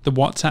 the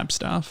WhatsApp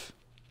stuff.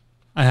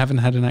 I haven't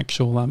had an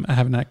actual. I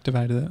haven't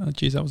activated it. Oh,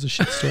 geez, that was a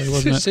shit story,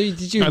 wasn't it? So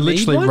did you? I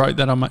literally wrote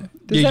that on my.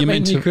 Does that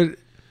mean you could?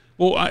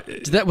 Well,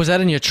 Was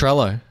that in your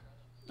Trello?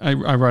 I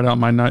wrote it on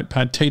my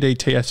notepad.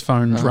 TDTS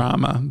phone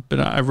drama, but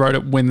I wrote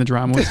it when the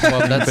drama was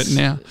happening. But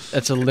now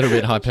That's a little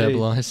bit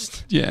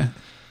hyperbolized. yeah.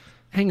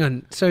 Hang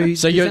on. So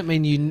does that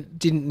mean you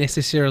didn't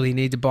necessarily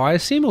need to buy a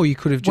SIM, or you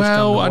could have just?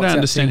 Well, done the I don't WhatsApp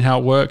understand thing? how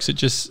it works. It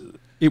just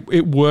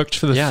it worked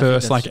for the Yeah, I think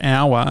first like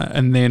hour,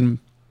 and then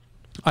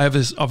I have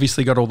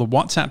obviously got all the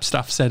WhatsApp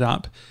stuff set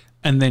up,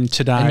 and then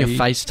today And you're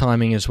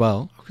FaceTiming as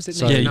well. Because it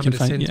So needs a you number can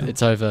to send to.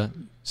 It's over.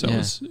 so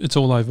Yeah. it's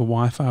all over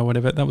Wi-Fi or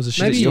whatever. That was a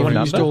shit Maybe story.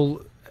 you've used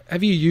all.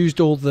 Have you used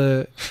all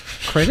the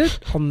credit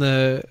on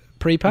the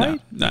prepaid?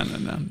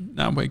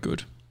 No, we're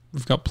good.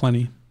 We've got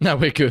plenty. No,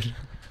 we're good.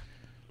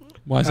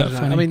 Why is I that don't know.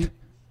 funny? I mean,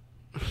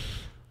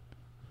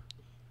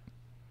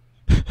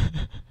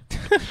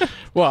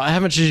 Well, how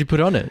much did you put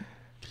on it?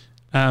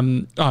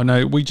 Oh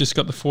no, we just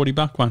got the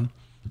 $40 one.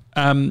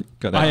 Got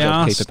that I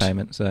asked, keeper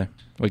payment, so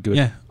we're good.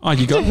 Yeah. Oh,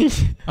 you got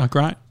it? Oh,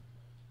 great.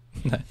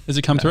 No. Has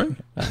it come through?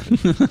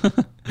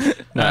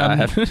 No, I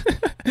haven't.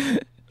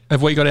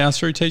 Have we got ours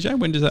through, TJ?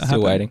 When does that happen?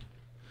 Still waiting.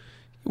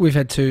 we've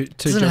had two.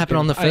 Doesn't it happen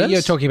on the You're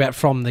first? talking about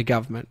from the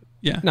government.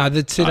 Yeah. No,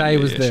 today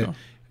was sure.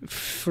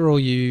 for all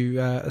you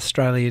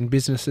Australian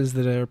businesses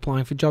that are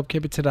applying for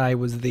JobKeeper. Today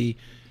was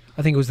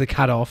I think it was the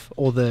cut-off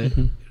or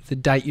the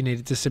date you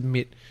needed to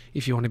submit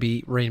if you want to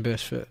be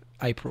reimbursed for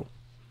April.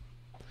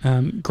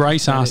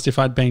 Grace asked if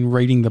I'd been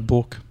reading the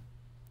book.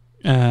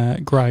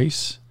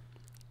 Grace,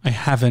 I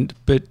haven't,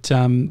 but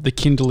the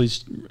Kindle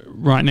is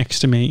right next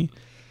to me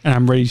and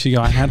I'm ready to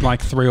go. I had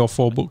like 3 or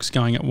 4 books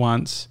going at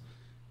once.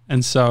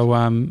 And so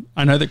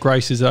I know that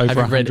Grace is over Have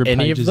you read 100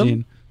 any of pages them?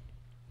 in.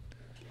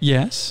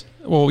 Yes.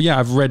 Well, yeah,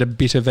 I've read a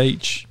bit of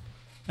each.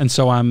 And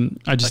so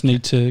I just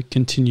need to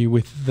continue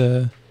with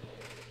the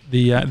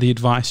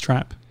advice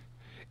trap.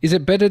 Is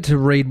it better to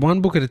read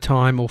one book at a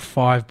time or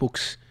 5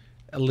 books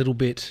a little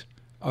bit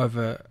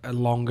over a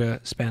longer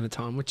span of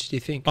time? Which do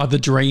you think? Oh, the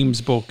Dreams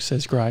book,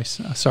 says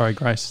Grace. Sorry,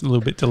 Grace, a little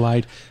bit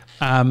delayed.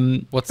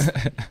 What's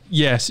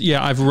Yes,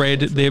 yeah, I've read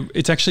there.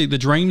 It's actually the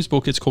Dreams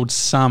book. It's called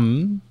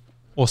Some,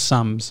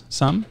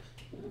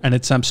 and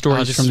it's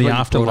stories from the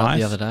afterlife.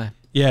 the other day?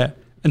 Yeah,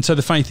 And so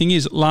the funny thing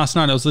is, last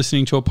night I was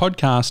listening to a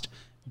podcast,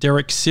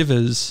 Derek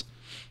Sivers,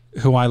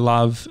 who I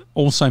love,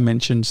 also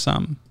mentioned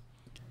some.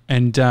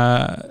 And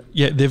they're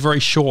very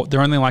short.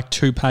 They're only like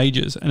 2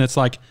 pages. And it's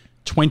like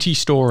 20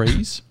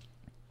 stories.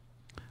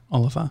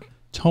 Oliver,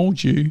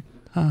 told you.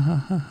 Ha, ha,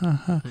 ha, ha,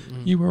 ha.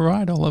 You were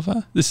right,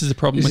 Oliver. This is the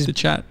problem with the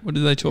chat. What are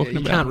they talking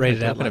about? You can't read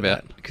it out Talking like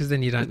about? that because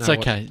then you don't It's know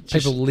okay. what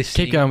Just people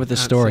listening keep going with the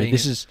aren't story. seeing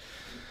This it. is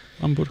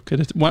One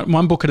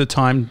book at a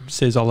time,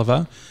 says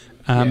Oliver.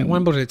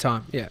 One book at a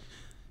time, yeah.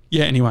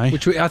 Yeah, anyway.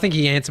 I think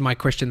he answered my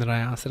question that I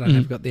asked that I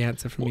never got the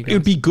answer from you guys. It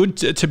would be good,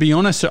 to be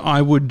honest,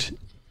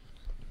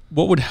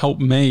 what would help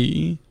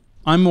me,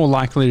 I'm more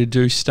likely to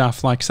do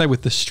stuff like, say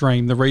with the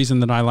stream, the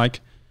reason that I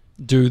like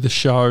do the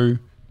show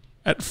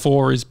at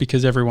 4 is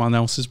because everyone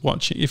else is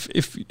watching. If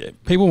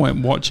people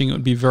weren't watching, it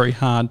would be very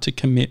hard to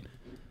commit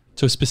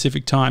to a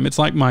specific time. It's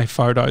like my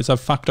photos.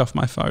 I've fucked off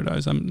my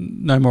photos. I'm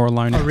no more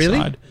alone outside.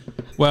 Really?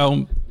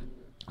 Well,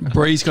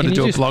 Bree's got to Can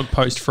do you a just- blog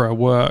post for her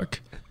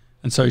work.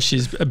 And so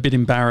she's a bit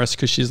embarrassed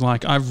because she's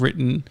like, I've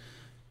written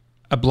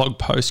a blog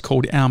post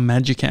called Our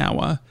Magic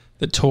Hour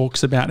that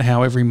talks about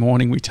how every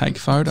morning we take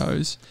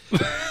photos.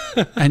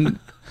 And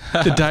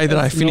the day that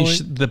I finish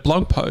the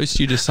blog post,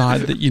 you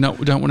decide that you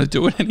don't want to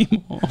do it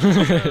anymore.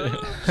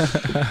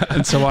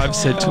 And so I've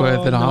said to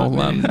her that I'll,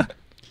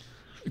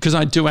 because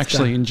I do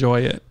actually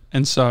enjoy it.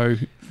 And so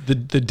the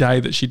day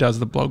that she does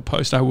the blog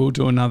post, I will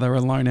do another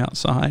alone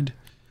outside.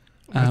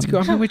 That's good.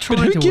 I mean, we're But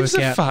trying who to gives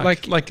work a out. fuck?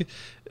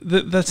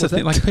 That's the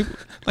thing.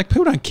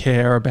 People don't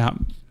care about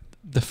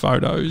the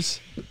photos.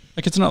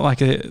 Like it's not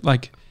like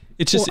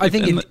it's just. I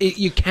think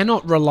you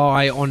cannot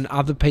rely on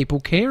other people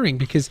caring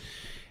because,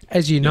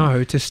 as you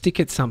know, to stick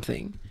at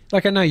something.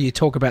 Like I know you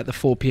talk about the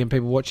 4 p.m.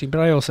 people watching, but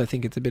I also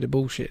think it's a bit of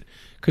bullshit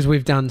because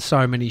we've done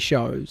so many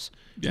shows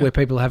where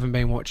people haven't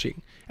been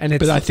watching, and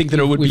But I think that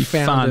it would be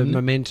found fun. the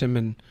momentum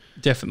and.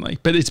 Definitely,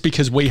 but it's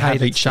because we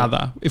have each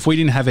other. If we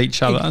didn't have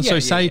each other,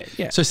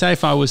 Yeah, so say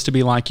if I was to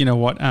be like, you know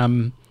what,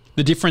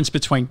 the difference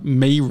between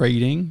me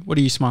reading. What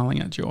are you smiling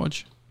at,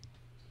 George?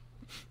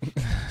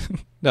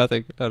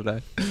 Nothing. I don't know.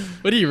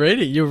 What are you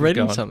reading? You're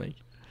reading Go on. something.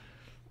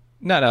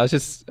 No, I was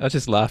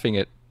just laughing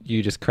at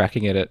you just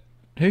cracking it at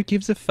who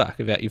gives a fuck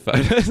about your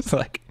photos?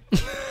 Like,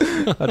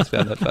 I just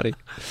found that funny.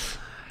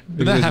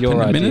 But that happened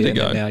a minute idea,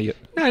 ago. and now you,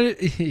 No,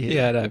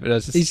 yeah, I know, but it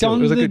was just, he's it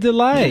on was a the good-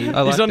 delay. I He's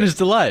liked on it. his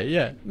delay.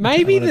 Yeah.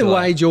 Maybe on a the delay.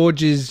 way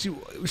George is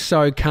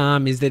so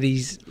calm is that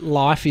his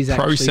life is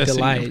actually Processing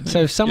delayed. everything.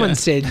 So if someone Yeah.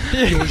 said,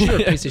 George,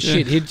 you're a piece of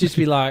shit, he'd just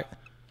be like,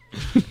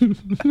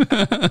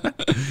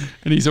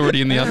 And he's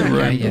already in the other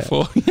room yeah.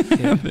 before.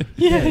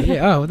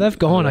 yeah. Oh, they've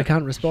gone. I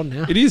can't respond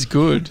now. It is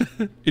good.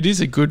 It is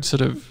a good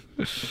sort of.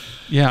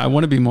 Yeah, I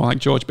want to be more like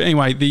George. But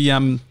anyway,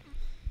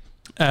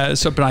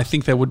 but I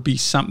think there would be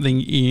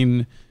something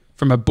in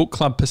from a book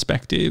club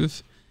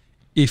perspective.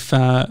 If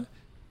I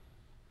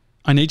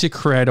need to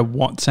create a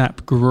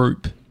WhatsApp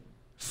group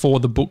for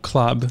the book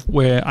club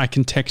where I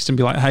can text and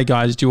be like, "Hey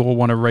guys, do you all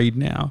want to read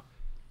now?"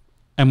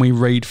 And we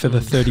read for the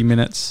 30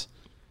 minutes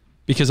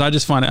because I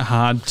just find it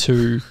hard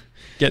to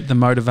get the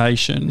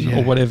motivation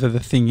or whatever the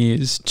thing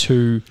is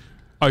to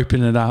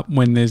open it up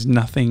when there's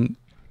nothing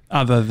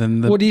other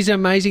than the. What is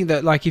amazing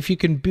that, like, if you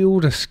can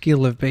build a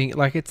skill of being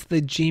like, it's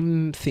the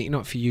gym thing.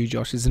 Not for you,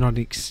 Josh. It's not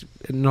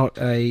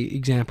a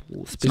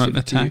example specific It's not an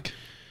to you. attack.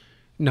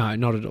 No,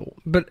 not at all.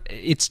 But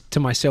it's to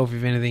myself.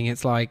 If anything,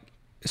 it's like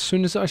as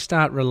soon as I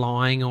start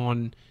relying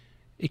on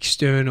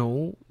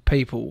external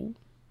people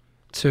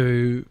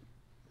to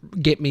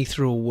get me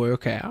through a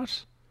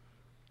workout,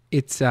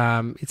 it's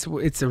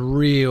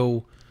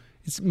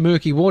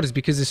murky waters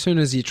because as soon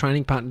as your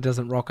training partner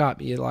doesn't rock up,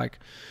 you're like,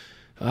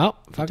 oh,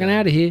 fucking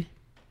out of here.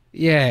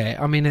 Yeah,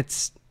 I mean,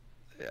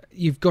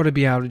 you've got to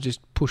be able to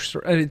just push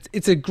through. And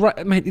it's a great,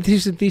 I mean,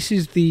 this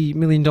is the $1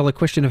 million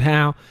question of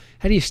how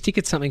do you stick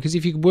at something? Because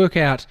if you work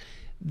out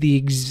the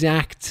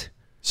exact.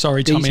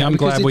 Sorry, Tommy, detail, I'm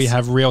because glad we it's-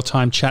 have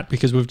real-time chat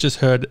because we've just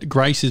heard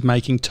Grace is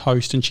making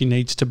toast and she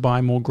needs to buy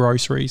more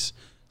groceries.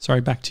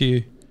 Sorry, back to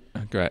you.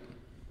 Oh, great.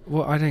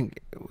 Well, I don't.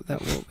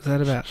 What was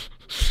that about?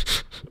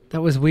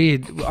 That was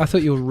weird. I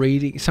thought you were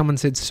reading. Someone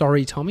said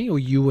sorry, Tommy, or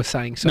you were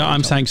saying sorry. No,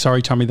 I'm Tommy? saying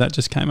sorry, Tommy. That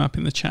just came up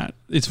in the chat.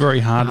 It's very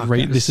hard to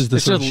read. This is the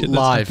It's sort of just shit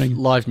that's happening.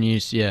 live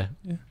news. Yeah.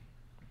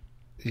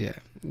 Yeah.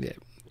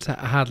 It's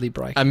hardly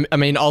break. I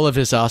mean,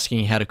 Oliver's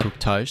asking how to cook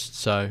toast.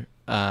 So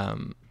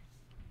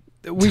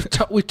We've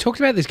talked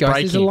about this, guys.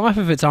 There's a Breaking. life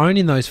of its own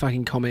in those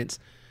fucking comments.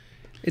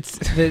 It's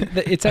I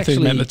think you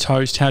meant the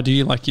toast. How do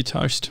you like your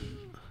toast?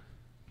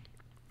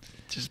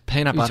 just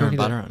peanut What are butter you and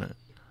talking butter on it.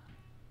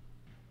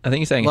 I think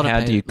you're saying, Lot of how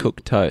do pain. you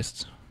cook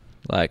toast?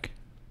 Like,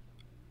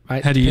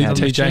 Mate, How do you, depends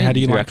on the TJ? How machine. do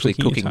you you're like actually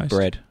cooking your toast?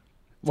 bread.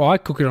 Well, I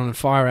cook it on a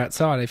fire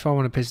outside. If I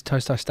want a piece of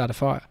toast, I start a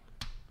fire.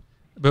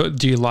 But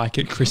do you like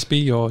it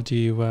crispy or do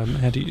you?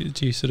 How do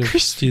you sort of?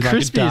 do you like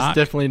Crispy it is dark?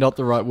 definitely not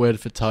the right word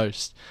for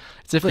toast.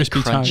 It's definitely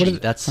Crispy crunchy.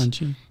 toast. That's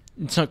Crunchy.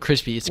 It's not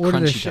crispy. It's What are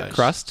the crunchy sh- toast.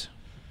 Crust?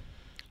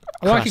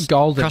 I like it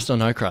golden. Crust or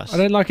no crust. I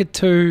don't like it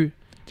too.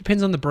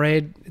 Depends on the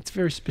bread. It's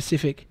very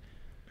specific.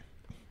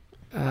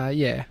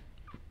 Yeah.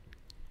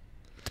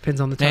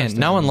 Depends on the Man, toast.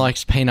 no one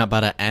likes peanut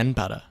butter and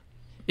butter.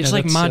 It's Yeah,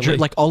 like that's margarine, silly.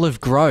 like Olive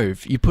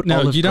Grove. You put No,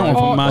 Olive you don't Grove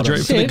want on margarine.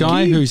 bottom. For the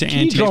guy who's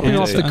can you drop him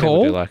off the People do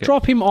call? like it.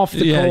 Drop him off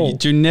the Yeah, call. you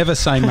do never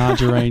say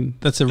margarine.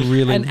 That's a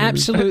really And rude-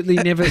 absolutely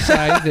never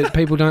say that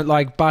people don't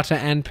like butter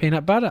and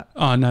peanut butter.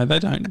 Oh no, they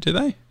don't. Do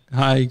they?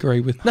 I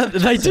agree with. No,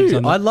 they Seems do.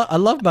 on I, that. I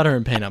love butter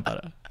and peanut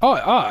butter.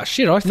 Oh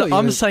shit! I thought No, you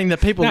I'm were- saying that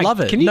people No, love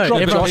it. Can you no,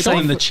 drop everyone's Josh saying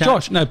off in the chat.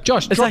 Josh, No,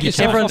 Josh, it's drop like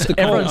yourself everyone's- off the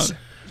call. everyone's-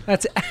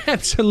 That's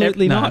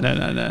absolutely No, not.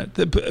 no.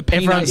 The Everyone's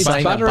peanut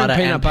saying butter that and butter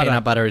peanut and butter.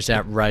 peanut butter is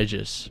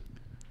outrageous.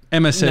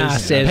 Emma says, Nah,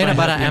 says peanut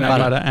butter and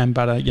butter. and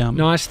butter. Yum.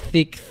 Nice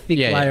thick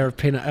Yeah, yeah. layer of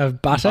peanut of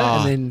butter, Oh,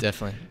 and then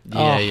definitely.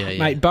 oh, Yeah.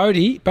 mate,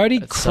 Bodie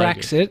That's so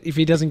cracks it if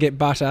he doesn't get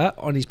butter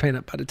on his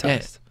peanut butter Yeah.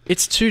 toast.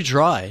 It's too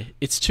dry.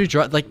 It's too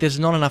dry. Like there's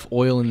not enough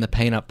oil in the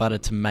peanut butter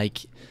to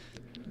make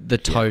the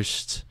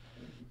toast.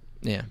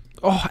 Yeah.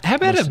 Oh, how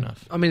about Close a?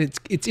 enough. I mean,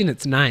 it's in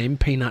its name,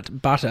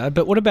 peanut butter.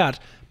 But what about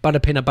butter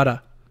peanut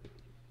butter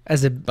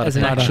as an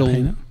Butter actual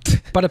peanut.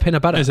 butter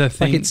peanut butter? As a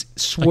thing, like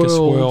it's like a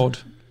swirled.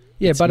 swirled.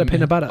 Yeah, It's butter in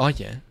peanut butter. Oh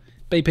yeah.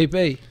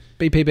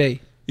 BPB.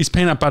 Is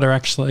peanut butter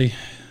actually?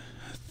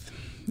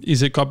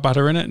 Is it got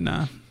butter in it?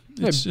 Nah.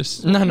 No, It's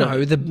just No.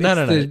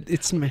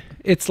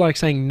 It's like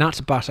saying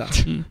nut butter.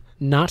 Mm.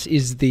 Nut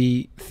is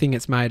the thing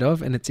it's made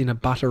of, and it's in a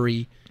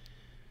buttery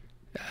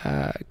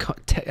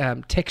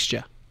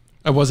texture.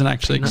 I wasn't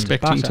actually Peanut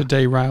expecting butter. to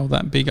derail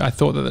that big. I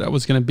thought that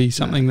was going to be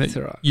something that's that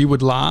all right. you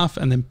would laugh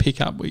and then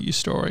pick up with your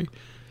story,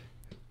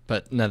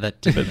 But no,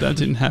 that. but that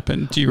didn't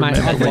happen. Do you Mate,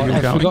 remember where you were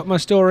I going? forgot my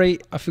story.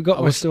 I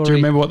forgot my story. Do you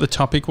remember what the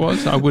topic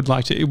was? I would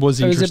like to. It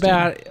was It was interesting.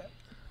 about.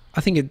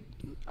 I think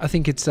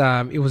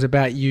it was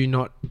about you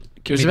not.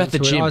 It was about the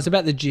committing to gym. Oh, it was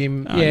about the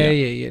gym. Oh,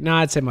 yeah. No,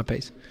 I'd said my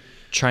piece.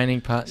 Training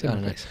part. I Said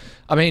don't my know. piece.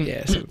 I mean,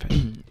 Yeah, said my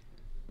piece.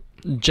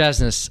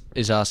 Jasness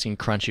is asking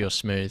crunchy or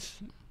smooth.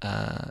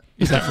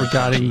 Is that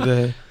regarding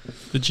the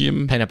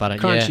gym? Peanut butter.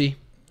 Yeah.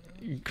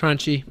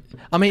 Crunchy.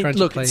 I mean, Crunchy,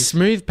 look, please.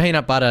 smooth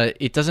peanut butter.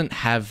 It doesn't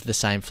have the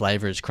same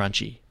flavor as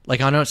crunchy.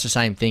 Like I know it's the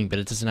same thing, but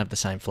it doesn't have the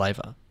same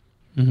flavor.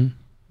 Mm-hmm.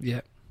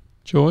 Yeah.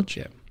 George?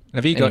 Yeah.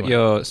 Have you got Anyway.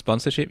 your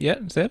sponsorship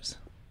yet, Sebs?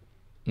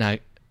 No.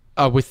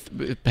 Oh, with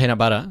peanut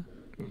butter.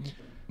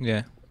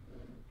 Yeah.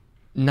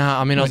 No,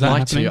 I mean When's I'd that like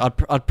happening?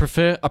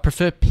 to. I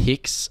prefer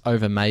Pix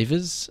over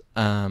Mavers.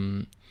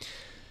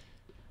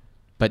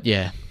 But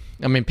yeah,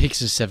 I mean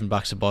Pix is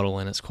 $7 a bottle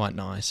and it's quite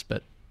nice,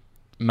 but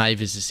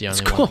Mavers is the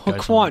only one. That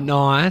goes Quite on.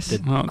 nice.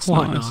 Oh, it's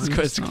Quite nice. nice.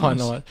 It's quite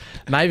nice.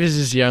 Mavers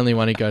is the only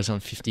one who goes on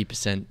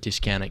 50%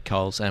 discount at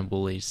Coles and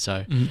Woolies,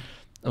 so Mhm.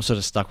 I'm sort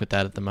of stuck with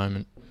that at the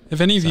moment.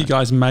 Have any of you So-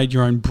 guys made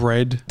your own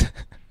bread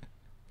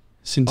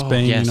since Oh,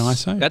 being yes. in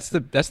ISO? That's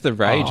the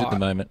rage Oh, at the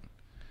moment.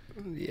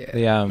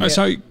 Yeah. The Oh,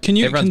 so can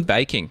you everyone's can,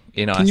 baking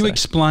in ISO. can you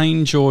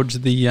explain, George,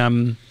 the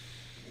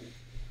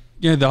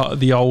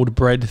the old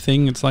bread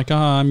thing? It's like,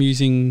 I'm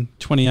using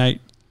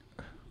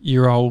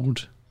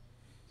 28-year-old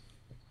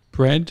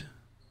bread.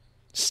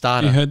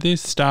 Starter. You heard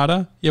this?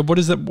 Starter? Yeah, what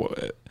is it?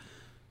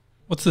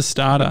 What's the I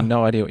starter? have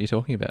no idea what you're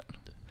talking about.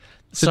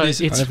 So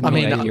this- it's. have I no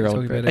mean, idea eight-year-old what you're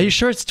talking bread. about. are you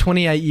sure it's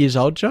 28 years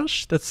old,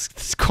 Josh?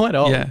 That's quite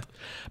old. Yeah.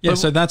 Yeah, But,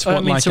 so that's I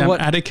what, mean, like, so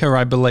what- Attica,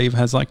 I believe,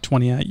 has like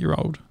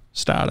 28-year-old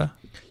starter.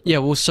 Yeah.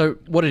 Well, so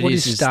what What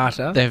is is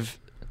starter? they've.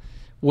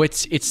 Well,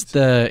 it's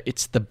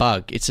the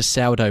bug. It's a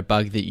sourdough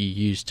bug that you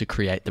use to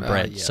create the Oh,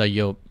 bread. yeah. So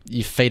you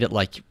feed it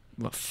like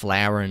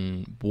flour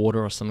and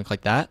water or something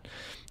like that,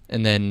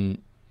 and then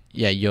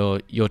you're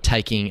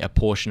taking a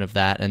portion of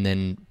that and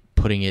then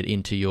putting it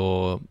into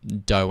your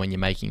dough when you're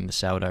making the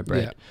sourdough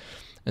bread, Yeah.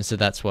 and so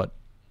that's what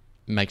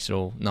makes it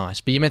all nice.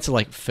 But you're meant to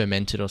like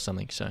ferment it or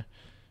something. So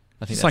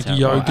I think It's that's like how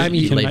yogurt. I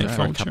mean, You can leave make it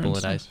for a culture couple and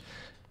of days. stuff.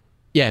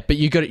 Yeah, but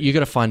you got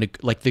to find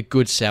the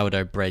good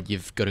sourdough bread.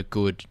 You've got a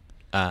good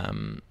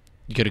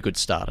you got a good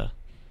starter.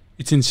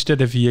 It's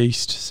instead of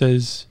yeast,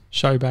 says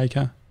Show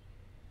Baker.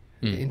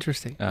 Mm.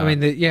 Interesting. Ah, I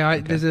mean, okay.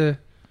 there's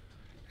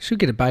should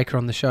get a baker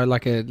on the show,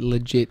 like a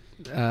legit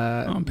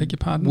I beg your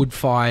pardon.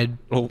 wood-fired,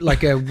 Oh.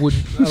 like a wood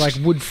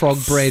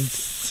frog bread.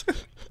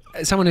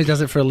 Someone who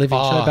does it for a living.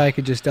 Oh, Show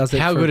Baker just does it.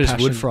 how for good a is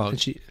passion. wood frog?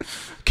 And she-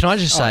 Can I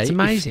just Oh, say, it's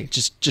amazing.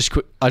 just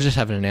quick. I just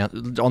have an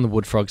announcement on the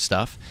wood frog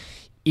stuff.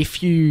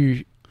 If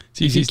you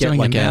So if you he's get doing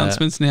like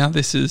announcements now.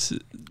 This is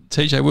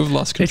TJ. We've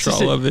lost It's just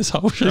control a- of this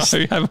whole show, just-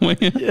 haven't we?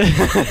 Mate,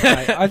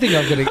 I think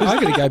I'm gonna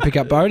go pick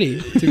up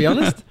Bodie. To be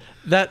honest,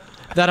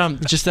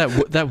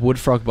 that wood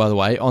frog, by the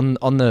way, on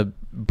the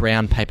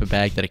brown paper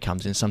bag that it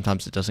comes in.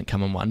 Sometimes it doesn't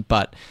come in one,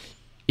 but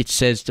it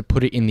says to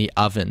put it in the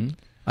oven.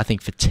 I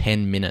think for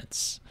 10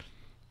 minutes.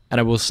 And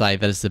I will say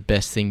that is the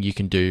best thing you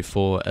can do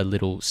for a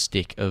little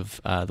stick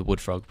of the wood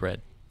frog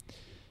bread.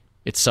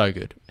 It's so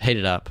good. Heat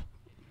it up.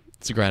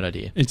 It's a great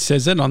idea. It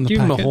says it on the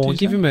give him a packet. horn. TJ.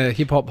 Give him a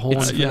hip hop horn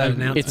It's- for yeah, that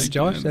it's- announcement,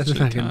 Josh. yeah, That's I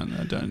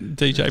fucking. don't.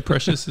 DJ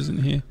Precious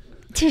isn't here.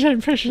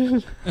 TJ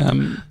Precious.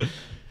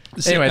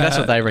 So, Anyway, that's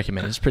what they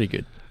recommend. It's pretty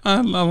good.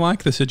 I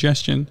like the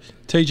suggestion.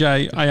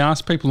 TJ, I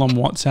asked people on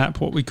WhatsApp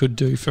what we could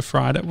do for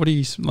Friday. What are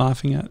you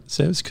laughing at,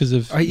 Sebs? Because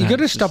of Oh, you got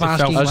to stop it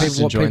felt asking fun. people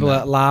what enjoying people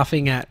that. are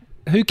laughing at.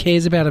 Who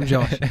cares about them,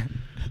 Josh?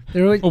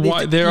 They're, Well,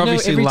 why, they're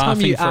obviously every time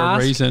laughing you for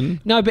ask- a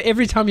reason. No, but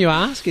every time you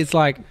ask, it's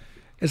like,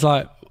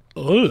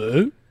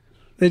 oh,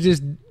 they're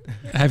just.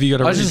 Have you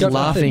got a I was reason? just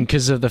laughing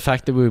because of the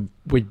fact that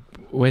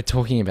we're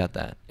talking about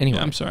that. Anyway,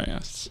 Yeah, I'm sorry.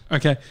 Yes.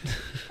 Okay.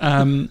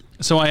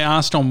 So I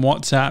asked on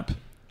WhatsApp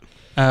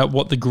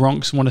what the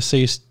Gronks want to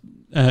see us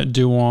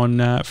do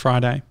on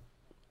Friday.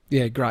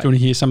 Yeah, great. Do you want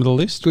to hear some of the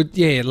list? Good.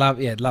 Love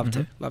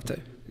to. Good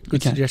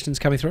Okay. suggestions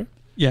coming through.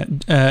 Yeah.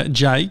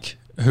 Jake,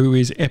 who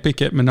is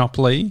epic at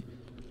Monopoly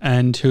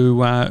and who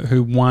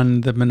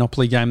won the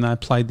Monopoly game that I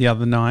played the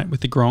other night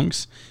with the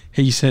Gronks,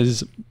 he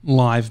says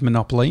live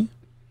Monopoly,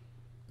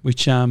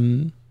 which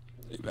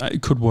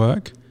it could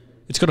work.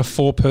 It's got a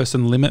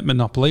 4-person limit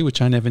Monopoly,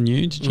 which I never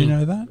knew. Did you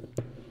know that?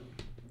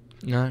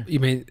 no. You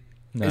mean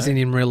No. as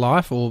in real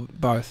life or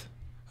both?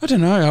 I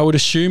don't know. I would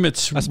assume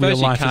it's I real suppose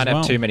you life can't as well.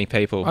 have too many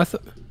people. I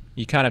thought.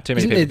 You can't have too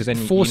many Isn't people it because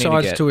then four you need to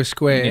sides get, to a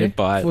square? you need to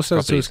buy 4 sides to a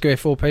properties. square,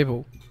 4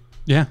 people.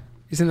 Yeah.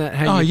 Isn't that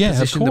how Oh you yeah, of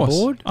position the course.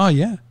 board? Oh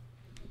yeah.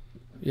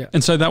 Yeah.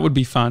 And so that would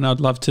be fun. I'd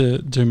love to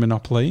do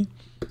Monopoly.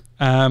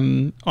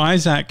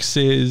 Isaac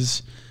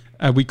says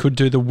we could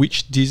do the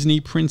which Disney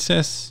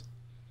princess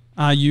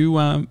are you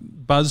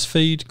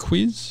BuzzFeed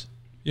quiz.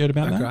 You heard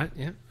about that? Great.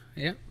 Yeah.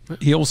 Yeah.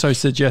 He also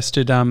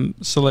suggested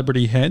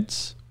celebrity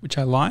heads, which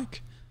I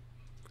like.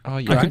 Oh, I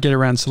yeah. could get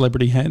around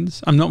celebrity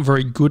heads. I'm not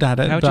very good at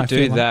it. How would but you I do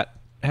feel like- that?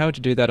 How would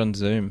you do that on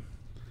Zoom?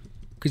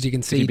 Because you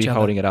can see You'd each be other.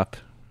 holding it up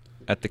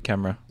at the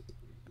camera.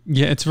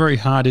 Yeah, it's very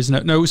hard, isn't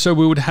it? No, so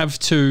we would have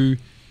to.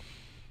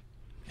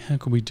 How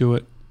could we do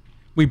it?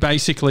 We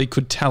basically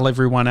could tell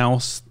everyone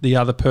else the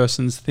other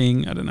person's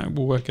thing. I don't know.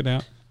 We'll work it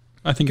out.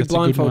 I think it's a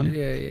good blindfold.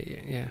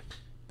 one.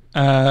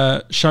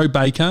 Yeah. Show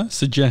Baker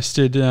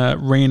suggested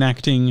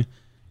reenacting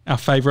our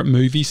favourite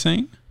movie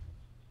scene.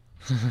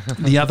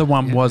 The other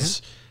one Yeah,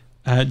 was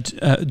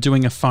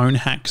doing a phone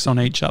hacks on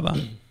each other,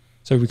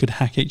 so we could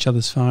hack each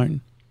other's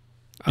phone.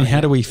 And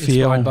how do we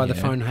feel? Inspired by the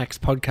Yeah. Phone Hacks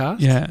podcast.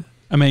 Yeah,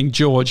 I mean,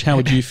 George, how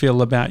would you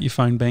feel about your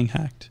phone being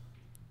hacked?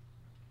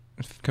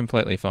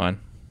 Completely fine.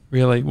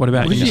 Really? What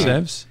about Would you, you?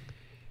 Sevs?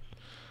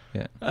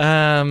 Yeah.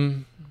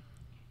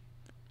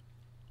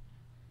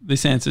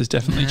 This answer's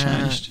definitely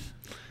changed.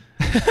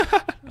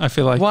 I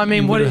feel like. Well, I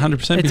mean, you what would it-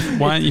 100%. it's-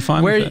 Why aren't you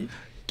fine where, with it?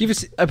 Give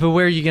us. but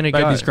where are you going to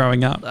go? Baby's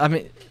growing up. I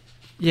mean,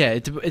 yeah,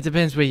 it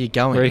depends where you're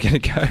going. Where are you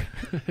going to go?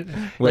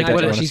 Where No, do you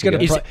but want us he's to got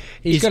go? a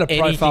he's got a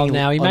profile anything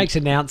now. He on- makes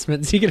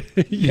announcements. You got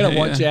Yeah, to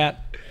watch yeah. out.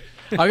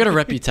 I got a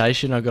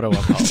reputation I got to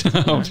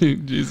uphold. Oh,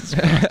 Jesus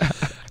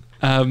Christ.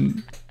 I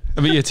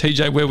mean, yeah,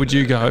 TJ, where would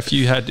you go if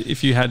you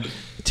had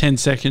 10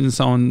 seconds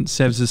on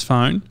Sevs'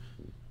 phone?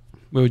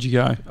 Where would you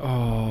go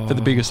Oh, for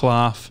the biggest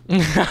laugh?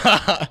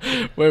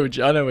 Where would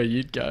you? I know where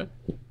you'd go.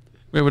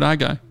 Where would I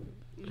go?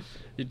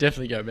 You'd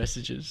definitely go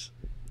messages.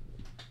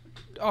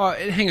 Oh,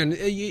 hang on.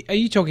 Are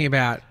you talking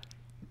about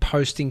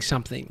posting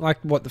something like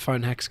what the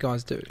Phone Hacks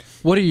guys do?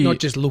 What are you? Not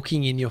just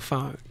looking in your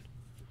phone.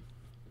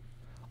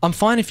 I'm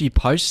fine if you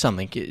post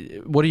something.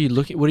 What are you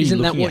looking? What are Isn't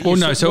you that looking what at? you- Well,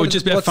 no. So So it what would is-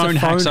 just be a what's a phone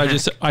hack. phone So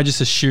hack? I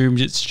just assumed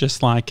it's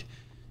just like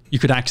you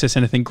could access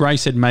anything. Gray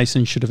said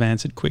Mason should have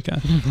answered quicker.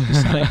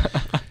 Just saying.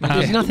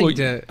 There's nothing well,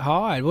 to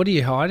hide. What are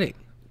you hiding?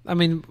 I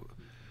mean,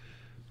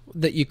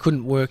 that you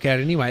couldn't work out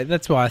anyway.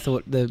 That's why I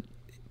thought the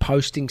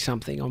posting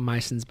something on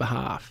Mason's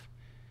behalf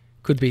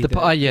could be.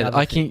 yeah, other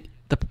I thing. can.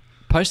 The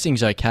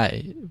posting's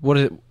okay. What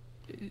is it?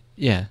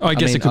 Yeah, I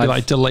guess mean, it could be I've-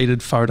 like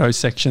deleted photo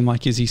section.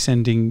 Like, is he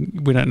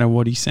sending? We don't know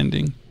what he's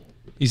sending.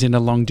 He's in a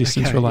long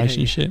distance Okay, yeah, yeah.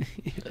 relationship,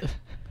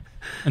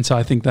 and so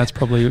I think that's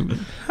probably.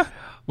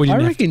 We I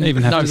didn't reckon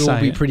even have to we'd all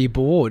say be it. pretty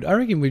bored. I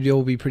reckon we'd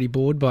all be pretty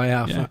bored by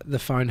our Yeah. the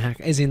phone hack,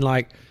 as in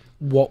like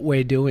what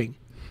we're doing.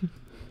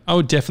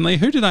 Oh, definitely.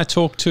 Who did I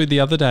talk to the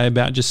other day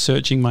about just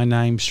searching my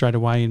name straight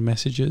away in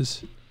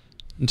messages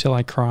until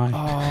I cry?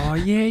 Oh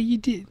yeah, you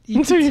did.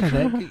 You did say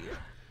that.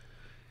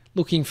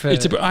 Looking for.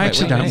 I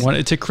actually don't want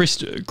it. To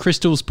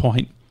Crystal's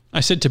point, I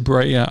said to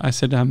Bria, I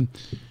said,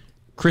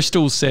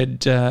 Crystal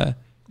said,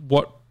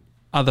 what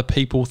other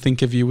people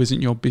think of you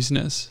isn't your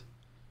business.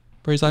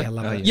 Bria's like, Yeah, I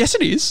love that. yes,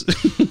 it is,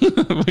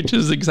 which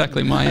is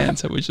exactly my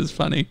answer, which is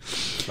funny.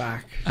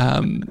 Fuck.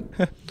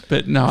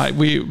 But no,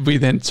 we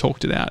then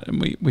talked it out and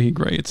we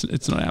agree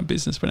it's not our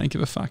business. We don't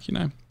give a fuck, you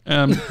know.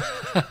 You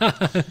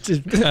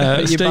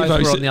both Steve-O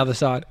were said- on the other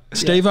side.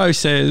 Steve-O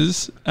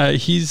says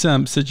his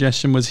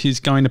suggestion was he's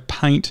going to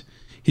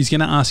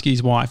ask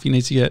his wife. He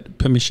needs to get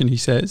permission, he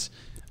says.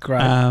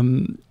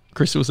 Great.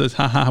 Crystal says,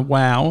 haha,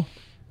 wow,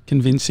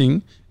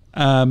 convincing.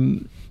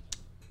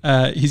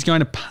 He's going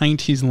to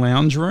paint his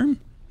lounge room.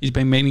 He's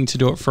been meaning to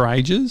do it for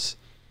ages.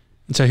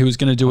 And so he was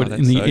going to do it in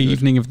that's the so good.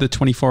 evening of the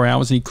 24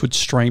 hours and he could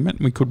stream it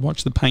and we could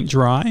watch the paint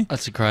dry.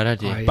 That's a great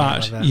idea. Oh, yeah.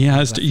 But love that. he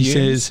Love that. he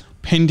says,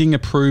 pending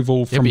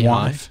approval from be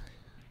wife.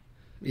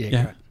 Yeah.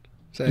 yeah. Great.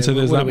 And so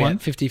there's what that are we one. at?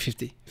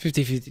 50-50.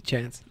 50-50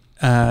 chance.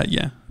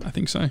 Yeah, I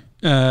think so.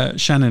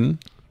 Shannon,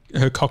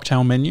 her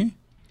cocktail menu,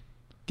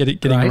 getting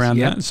Great, around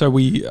yep. that. So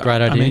we,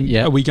 Great I idea, mean,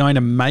 yeah. are we going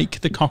to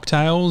make the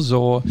cocktails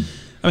or?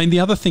 I mean,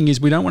 the other thing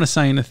is we don't want to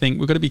say anything.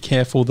 We've got to be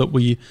careful that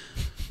we're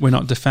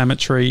not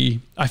defamatory.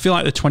 I feel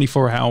like the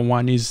 24-hour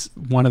one is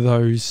one of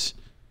those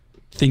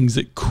things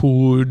that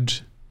could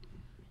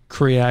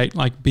create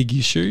like big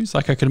issues.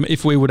 Like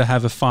if we were to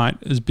have a fight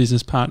as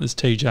business partners,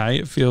 TJ,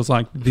 it feels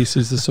like this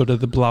is the sort of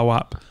the blow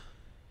up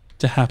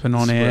to happen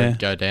on This air. would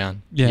go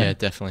down. Yeah. Yeah,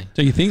 definitely.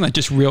 Do you think like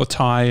just real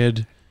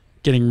tired,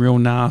 getting real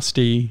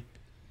nasty?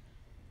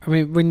 I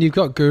mean, when you've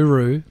got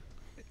Guru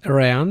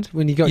around,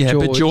 when you got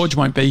George. But George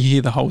won't be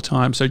here the whole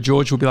time. So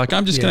George will be like,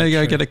 I'm just going to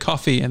go get a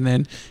coffee, and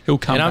then he'll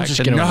come And back. I'm just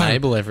and going to no,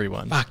 enable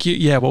everyone. fuck you.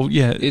 Yeah, well,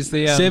 yeah. Is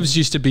the Sevs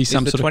used to be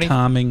some the sort 20 of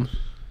calming.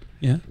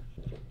 Yeah.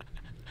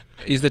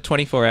 Is the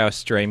 24-hour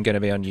stream going to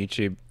be on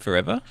YouTube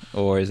forever,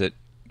 or is it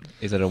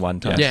a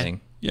one-time Yeah. thing?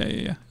 Yeah.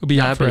 It'll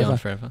be up It'll be forever. on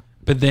forever.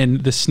 But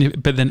then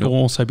it'll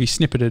also be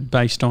snippeted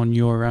based on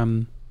your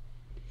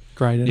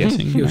grade Yes.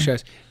 editing. Fuel you know?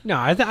 shows. No,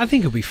 I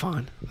think it'll be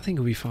fine. I think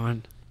it'll be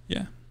fine.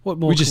 Yeah. What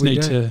more? We just can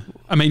need do? to.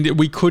 I mean,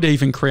 we could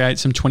even create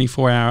some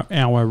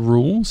 24-hour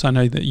rules. I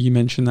know that you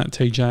mentioned that,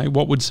 TJ.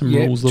 What would some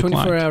rules look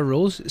like? 24-hour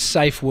rules.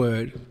 Safe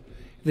word. If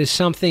there's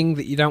something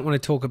that you don't want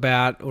to talk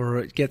about, or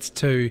it gets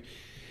too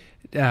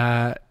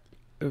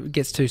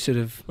sort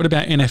of What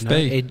about I don't know,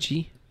 NFB?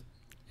 edgy.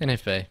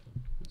 NFB.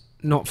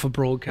 Not for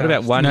broadcast. What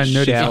about one No,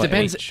 nerdy. shower It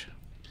depends- each?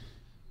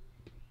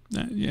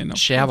 No, yeah, not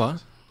Shower.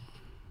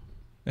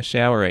 A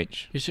shower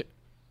each. You should,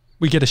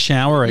 We get a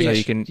shower each. So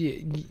you can,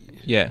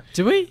 yeah.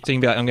 do we? So you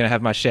can be like, I'm going to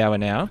have my shower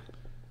now.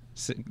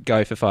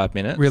 Go for 5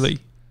 minutes. Really?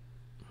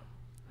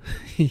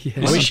 Yeah.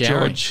 Are we Not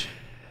showering? George.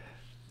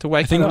 To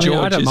wake I think I mean, I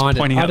George don't is mind it.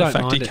 pointing I out the don't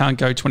fact he mind it. can't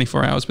go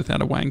 24 hours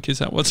without a wank. Is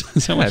that what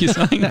you're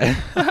saying?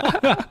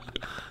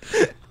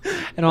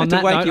 And on To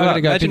that wake note, I've you got up.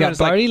 to go Imagine pick it up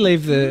was like- Brody.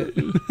 Leave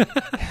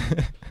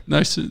the.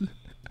 No,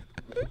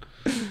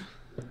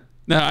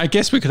 no, I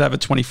guess we could have a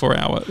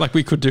 24-hour. Like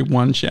we could do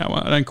one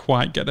shower. I don't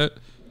quite get it.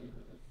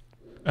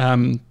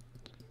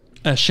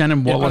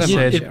 Shannon Wallace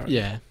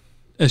said.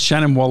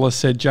 Shannon Wallace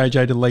said,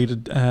 JJ to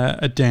lead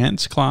a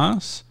dance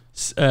class,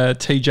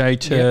 TJ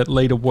to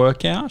lead a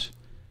workout,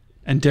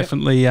 and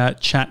definitely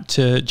chat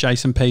to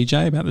Jason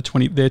PJ about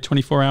their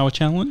 24-hour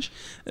challenge.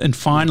 And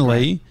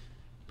finally,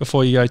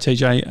 before you go,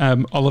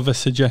 TJ, Oliver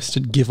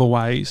suggested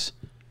giveaways.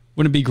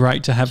 Wouldn't it be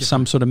great to have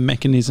some sort of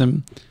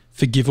mechanism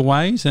for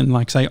giveaways and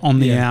like say on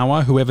the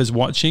hour, whoever's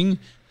watching,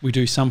 we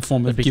do some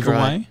form of That'd be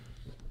giveaway.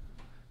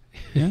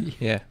 Yeah.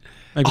 Yeah.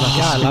 Maybe like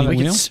yeah, I a love spinning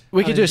it. wheel.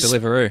 We could do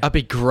Deliveroo. It'd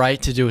be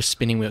great to do a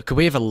spinning wheel. Could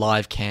we have a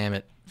live cam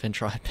at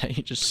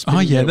Ventripe? Just Oh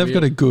spinning yeah, the they've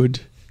got wheel?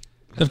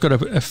 they've got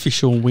an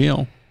official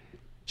wheel.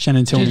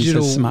 Shannon Tillman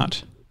Digital- says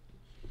smut.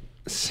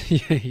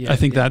 yeah. I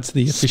think that's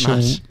the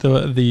official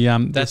Smut. the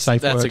That's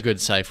safe that's word. a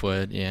good safe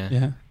word. Yeah.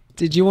 Yeah.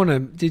 Did you want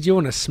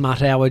to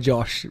smut hour,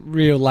 Josh,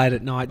 real late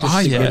at night? Just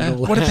Oh to get yeah. it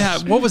all What out?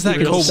 about what was that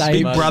Real called? safe,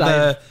 Big safe.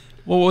 Brother.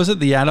 What was it?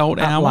 The adult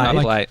Up hour.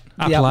 late. Late.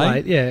 Up the up late.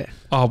 late? Yeah.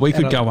 Oh, we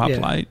could go Adult, up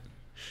yeah. late.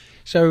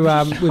 So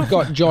we've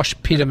got Josh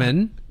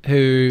Pitterman,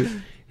 who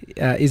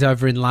is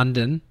over in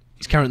London.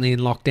 He's currently in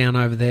lockdown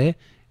over there.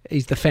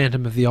 He's the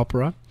Phantom of the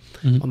Opera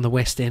on the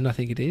West End, I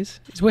think it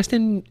is. Is West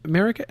End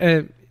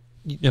America?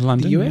 Yeah,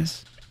 London. The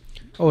US?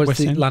 Or is West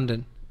it End.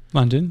 London?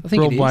 London. I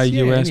think it Broadway, is.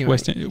 Yeah, US, anyway,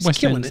 West End. he's West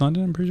killing End's it.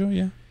 London, I'm pretty sure,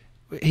 yeah.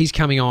 He's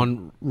coming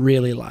on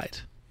really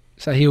late.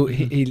 So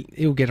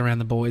he'll get around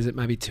the boys at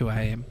maybe 2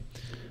 a.m.,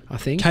 I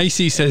think.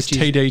 Casey says Which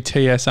is-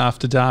 TDTS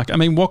after dark. I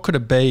mean, what could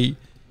it be?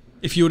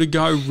 If you were to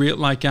go real,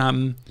 like,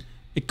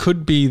 it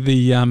could be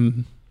the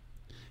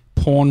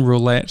porn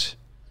roulette.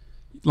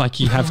 Like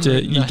you have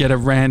to, you get a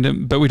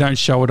random, but we don't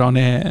show it on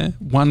air.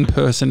 One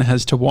person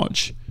has to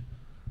watch.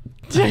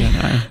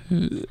 I don't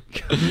know.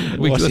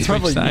 Let's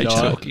probably restage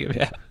not it. talking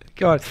about.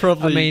 God,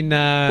 Probably- I mean,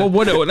 Well,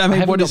 what? I I mean,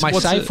 haven't what got is my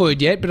what's safe it-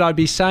 word yet, but I'd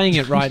be saying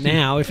it right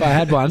now if I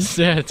had one.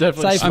 Yeah,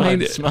 definitely. Safe Smart, I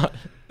mean, smart.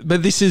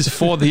 But this is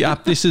for the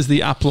up. This is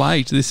the up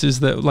late. This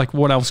is the like.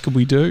 What else could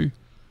we do?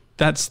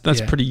 That's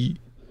Yeah. pretty.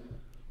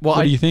 Well, What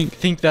do I you think?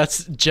 think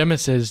that's Gemma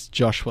says,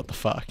 Josh, what the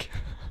fuck?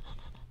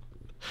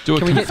 Do a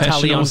Can we get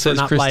Tully confessional, on for says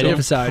an up late Crystal.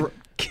 episode?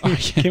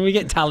 Can we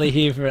get Tully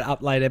here for an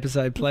up late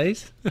episode,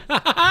 please?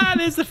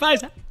 There's the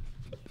face.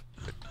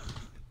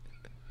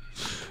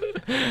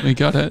 We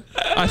got it.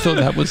 I thought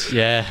that was.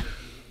 Yeah.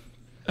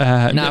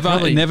 Never,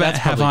 probably- never that's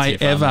have probably I too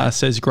far, ever, mate.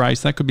 says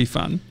Grace. That could be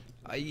fun.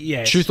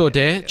 Yes. Truth or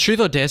dare? Truth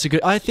or dare's a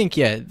good. I think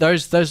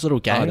those little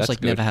games that's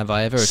like good. Never Have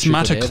I Ever. Or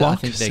Smut Truth or Dare, I o'clock,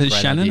 think they're says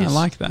great Shannon. ideas. I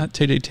like that.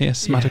 TDTS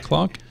smut Yeah.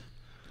 o'clock.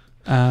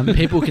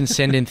 People can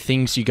send in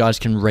things you guys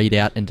can read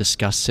out and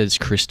discuss. Says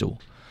Crystal.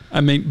 I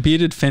mean,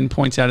 Bearded Fen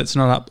points out it's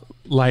not up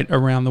late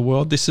around the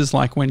world. This is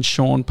like when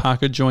Sean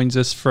Parker joins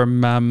us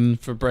from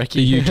For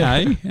breaking the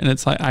UK, and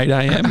it's like 8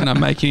 a.m. and I'm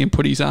making him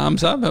put his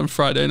arms up on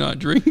Friday night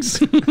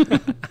drinks.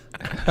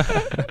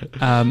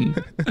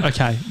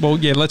 Okay, well,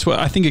 yeah, let's.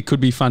 I think it could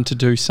be fun to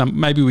do some.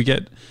 Maybe we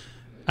get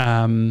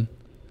like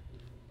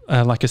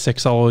a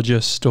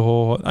sexologist,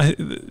 or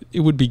it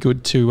would be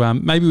good to.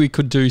 Maybe we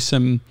could do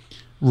some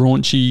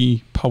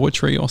raunchy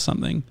poetry or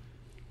something.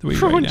 That we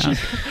read out.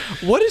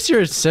 What is your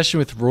obsession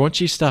with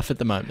raunchy stuff at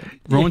the moment?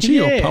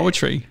 Raunchy or Yeah.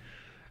 poetry?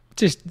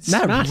 Just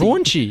No, smarty.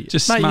 raunchy.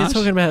 Just Mate, smart. you're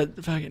talking about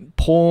fucking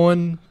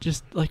porn.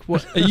 Just like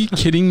what? Are you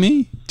kidding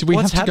me? Do we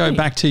What's have to happening?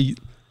 go back to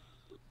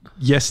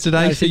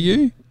yesterday No, for see-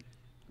 you?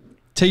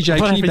 TJ,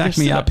 can you back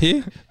me up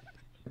here?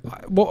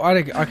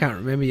 I can't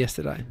remember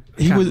yesterday.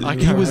 He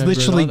was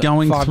literally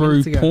going 5 through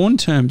minutes ago. porn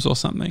terms or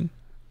something.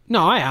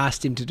 No, I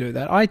asked him to do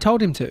that. I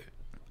told him to.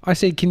 I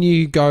said, "Can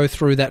you go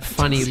through that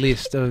funny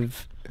list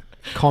of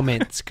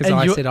comments?" Because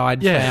I said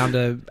I'd found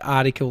an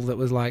article that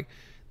was like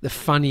the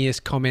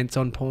funniest comments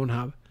on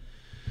Pornhub,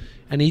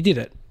 and he did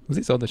it. Was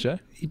this on the show?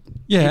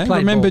 Yeah, played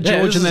remember ball. Yeah,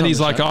 George? this And is then on he's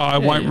the like, show. "Oh, I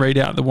won't read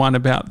out the one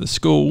about the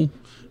school,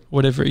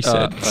 whatever he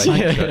said."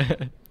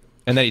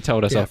 And then he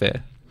told us off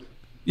air.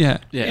 Yeah.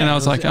 And I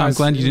was like, I'm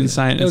glad you didn't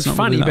say it. It was It's not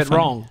funny, really that but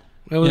wrong.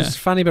 It was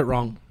funny, but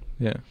wrong.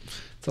 Yeah.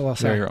 That's all I'll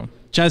say. Very wrong.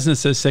 Jasna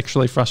says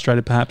sexually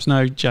frustrated, perhaps.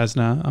 No,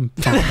 Jasna, I'm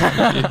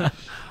fine with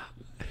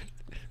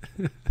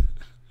you.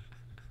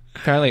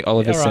 Apparently,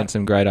 Oliver Yeah, right. sent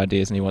some great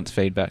ideas and he wants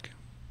feedback.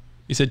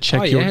 He said,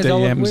 check Oh, your yeah, has DMs,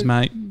 Oliver-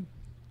 mate.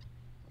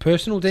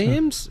 Personal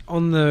DMs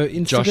on the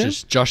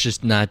Instagram? Josh's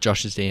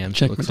DMs.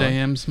 Check my looks like.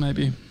 DMs,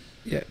 maybe.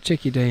 Yeah,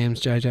 check your DMs,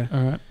 JJ.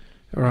 All right.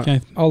 All right.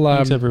 Okay. I'll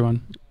Thanks,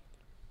 everyone.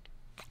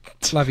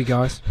 love you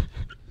guys.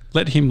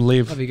 Let him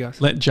live. Love you guys.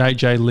 Let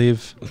JJ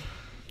live.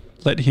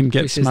 Let him Who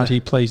get says smutty,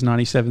 please,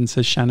 97,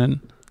 says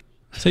Shannon.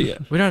 See,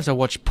 We don't have to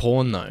watch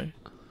porn though.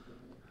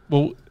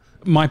 well,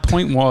 my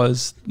point,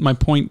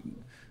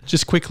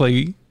 just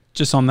quickly,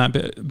 just on that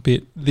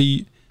bit,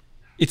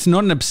 it's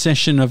not an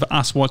obsession of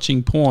us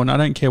watching porn. I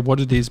don't care what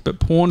it is, but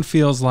porn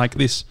feels like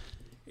this.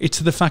 It's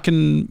the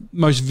fucking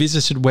most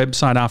visited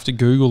website after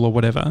Google or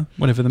whatever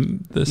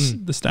the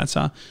stats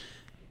are.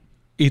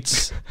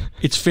 It's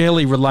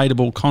fairly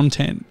relatable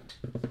content.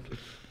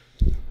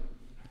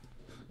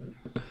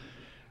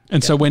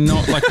 And so we're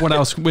not like, what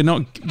else? We're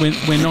not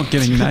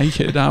getting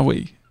naked, are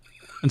we?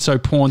 And so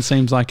porn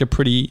seems like a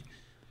pretty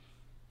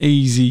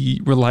easy,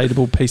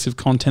 relatable piece of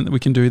content that we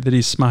can do that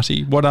is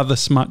smutty. What other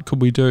smut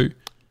could we do?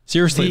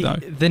 Seriously though.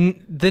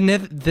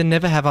 The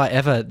never have I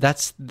ever.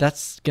 That's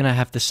gonna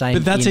have the same.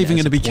 But that's in even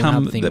as going to a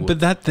become. Pornhub thing would. But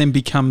that then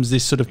becomes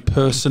this sort of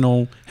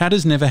personal. How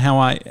does never how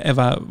I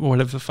ever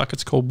whatever the fuck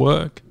it's called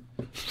work?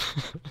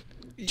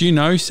 Do you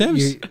know,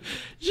 Sebs?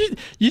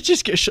 You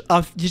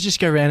just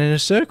go around in a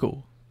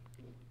circle.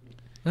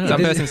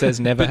 Some person says,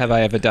 never have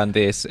I ever done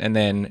this. And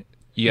then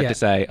you have Yeah. to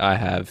say, I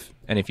have.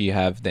 And if you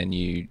have, then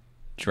you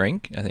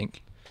drink, I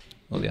think.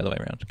 Or the other way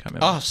around. I can't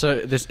remember. Oh, so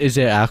is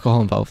there alcohol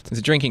involved? It's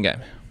a drinking game.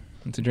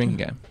 It's a drinking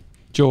game.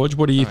 George,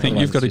 what do you Oh, think?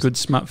 otherwise You've got a it's good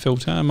smut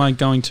filter. Am I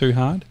going too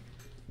hard?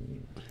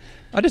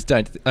 I just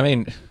don't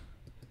think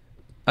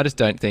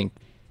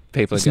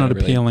people It's are going not to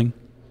really... appealing.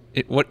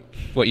 What,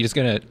 you're just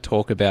going to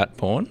talk about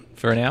porn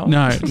for an hour?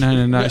 No. So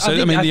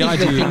I mean, the I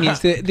think idea.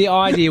 the thing is the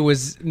idea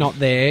was not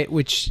there,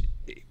 which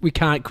we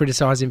can't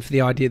criticise him for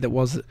the idea that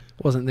wasn't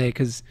there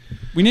because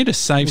We need a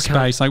safe We can't-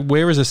 space. Like,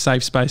 where is a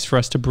safe space for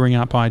us to bring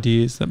up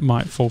ideas that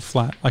might fall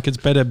flat? Like, it's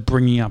better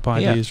bringing up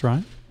ideas,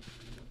 right?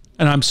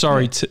 And I'm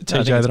sorry, I think TJ,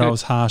 it's that I good.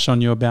 was harsh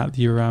on you about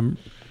your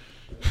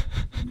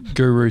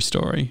guru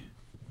story.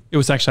 It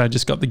was actually, I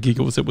just got the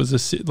giggles. It was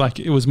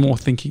it was more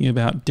thinking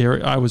about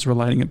Derek. I was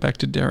relating it back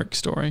to Derek's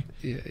story.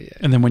 yeah.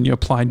 And then when you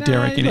applied No,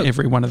 Derek in look.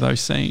 every one of those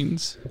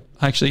scenes,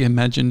 I actually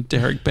imagined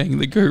Derek being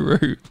the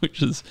guru,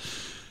 which is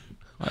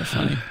quite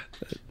funny.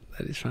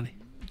 That is funny.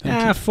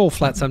 Thank you. Fall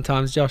flat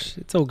sometimes, Josh.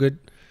 It's all good.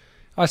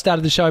 I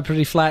started the show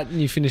pretty flat and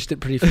you finished it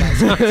pretty flat.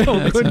 So it's all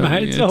Yeah, good, so,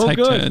 mate. It's yeah, all take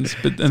good. turns.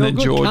 But, It's and all then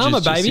good. George Karma,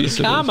 is just baby. your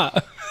sort of-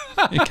 Karma.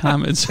 Yeah,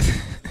 karma's.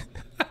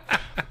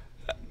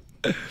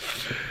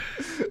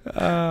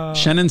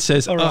 Shannon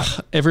says, all right.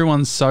 "Ugh,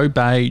 everyone's so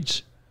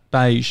beige.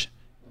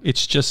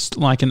 It's just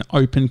like an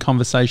open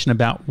conversation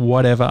about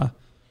whatever."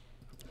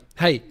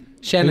 Hey,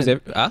 Shannon.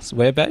 Who's us?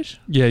 We're beige?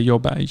 Yeah, you're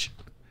beige.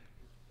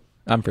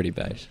 I'm pretty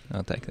beige.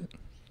 I'll take it.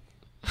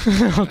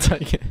 I'll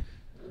take it.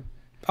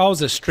 I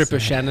was a stripper,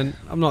 Shannon.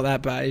 I'm not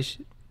that beige.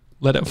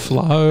 Let it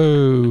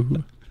flow,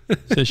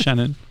 says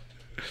Shannon.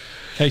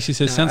 Casey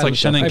says, No, sounds I like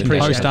Shannon can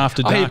appreciate host it.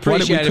 after I dark. Why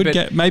don't appreciate we it, could but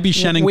get maybe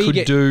Shannon we could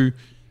get- do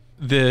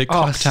the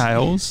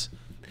cocktails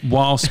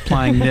whilst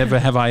playing Never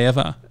Have I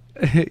Ever.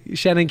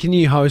 Shannon, can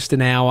you host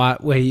an hour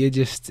where you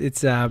just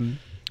it's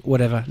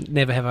whatever,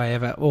 never have I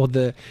ever, or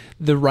the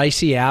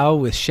racy hour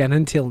with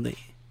Shannon Tilney?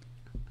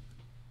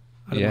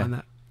 I don't Yeah. mind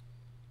that.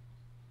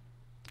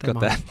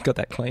 Don't mind. Got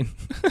that clean.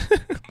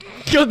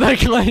 Got that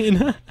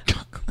clean. Are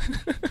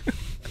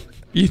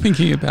you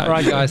thinking about All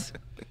right, guys.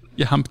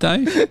 your hump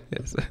day?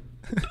 Yes.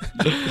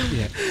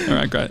 Yeah. All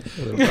right, great.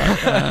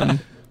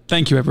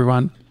 Thank you,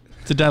 everyone.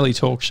 It's a daily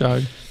talk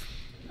show.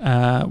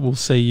 We'll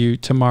see you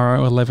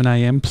tomorrow, 11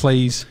 a.m.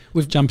 Please,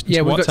 We've jump into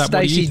Yeah, we've WhatsApp. got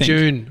What do you Stacey think?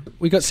 June.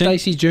 We got Send-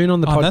 Stacey June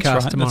on the Oh, podcast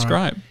that's right. tomorrow.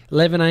 That's great.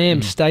 11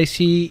 a.m.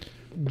 Stacey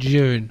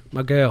June,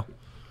 my girl.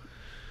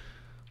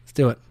 Let's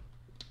do it.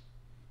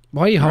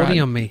 Why are you holding Right.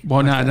 on me?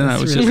 Well, no, like I that? don't know.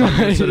 It was That's just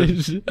really- like sort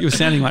of, you were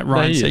sounding like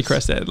Ryan No, he is.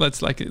 Seacrest there.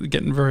 Let's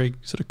getting very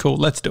sort of cool.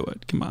 Let's do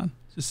it. Come on.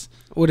 Just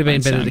Would have been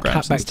and better sound to grabs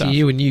cut and back to stuff.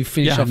 you and you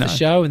finish Yeah, I off the know.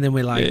 show and then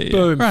we're like, Yeah, yeah.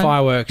 boom, Right.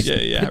 fireworks. Yeah,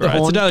 Hit the right. It's a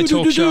horn. daily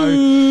talk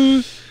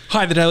show.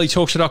 Hi,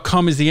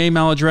 thedailytalkshow.com is the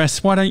email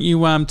address. Why don't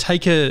you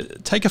take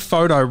a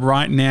photo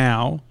right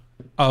now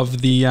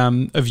of the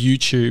of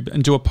YouTube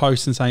and do a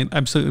post and say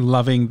absolutely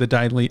loving the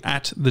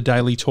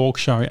Daily Talk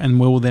Show, and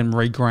we'll then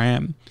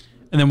regram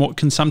And then what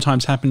can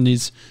sometimes happen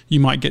is you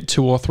might get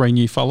 2 or 3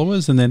 new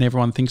followers, and then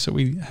everyone thinks that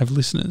we have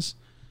listeners.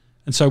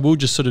 And so we'll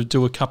just sort of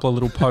do a couple of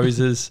little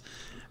poses,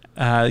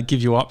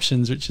 give you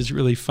options, which is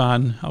really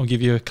fun. I'll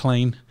give you a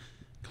clean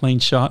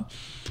shot.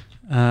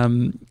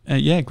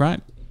 Yeah, great.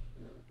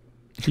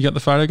 You got the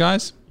photo,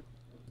 guys?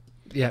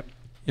 Yep.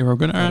 You're all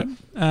good? All right.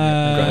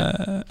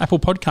 Apple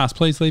Podcast,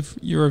 please leave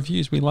your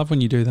reviews. We love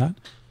when you do that.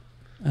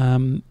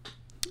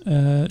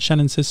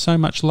 Shannon says, so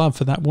much love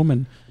for that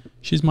woman.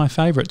 She's my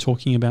favourite,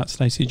 talking about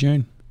Stacey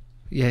June.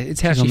 Yeah,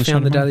 it's how She's on she the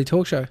found the Shannon Daily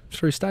Talk Show,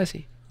 through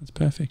Stacey. That's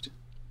perfect.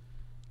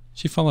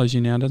 She follows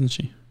you now, doesn't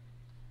she?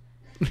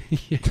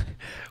 Yeah.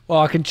 Well,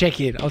 I can check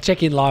in. I'll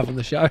check in live on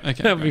the show.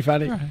 Okay. That'll be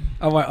funny. Right.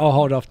 I'll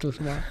hold off till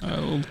tomorrow.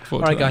 I'll look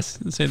forward All to right, guys.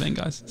 that. See you then,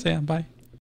 guys. See ya. Bye.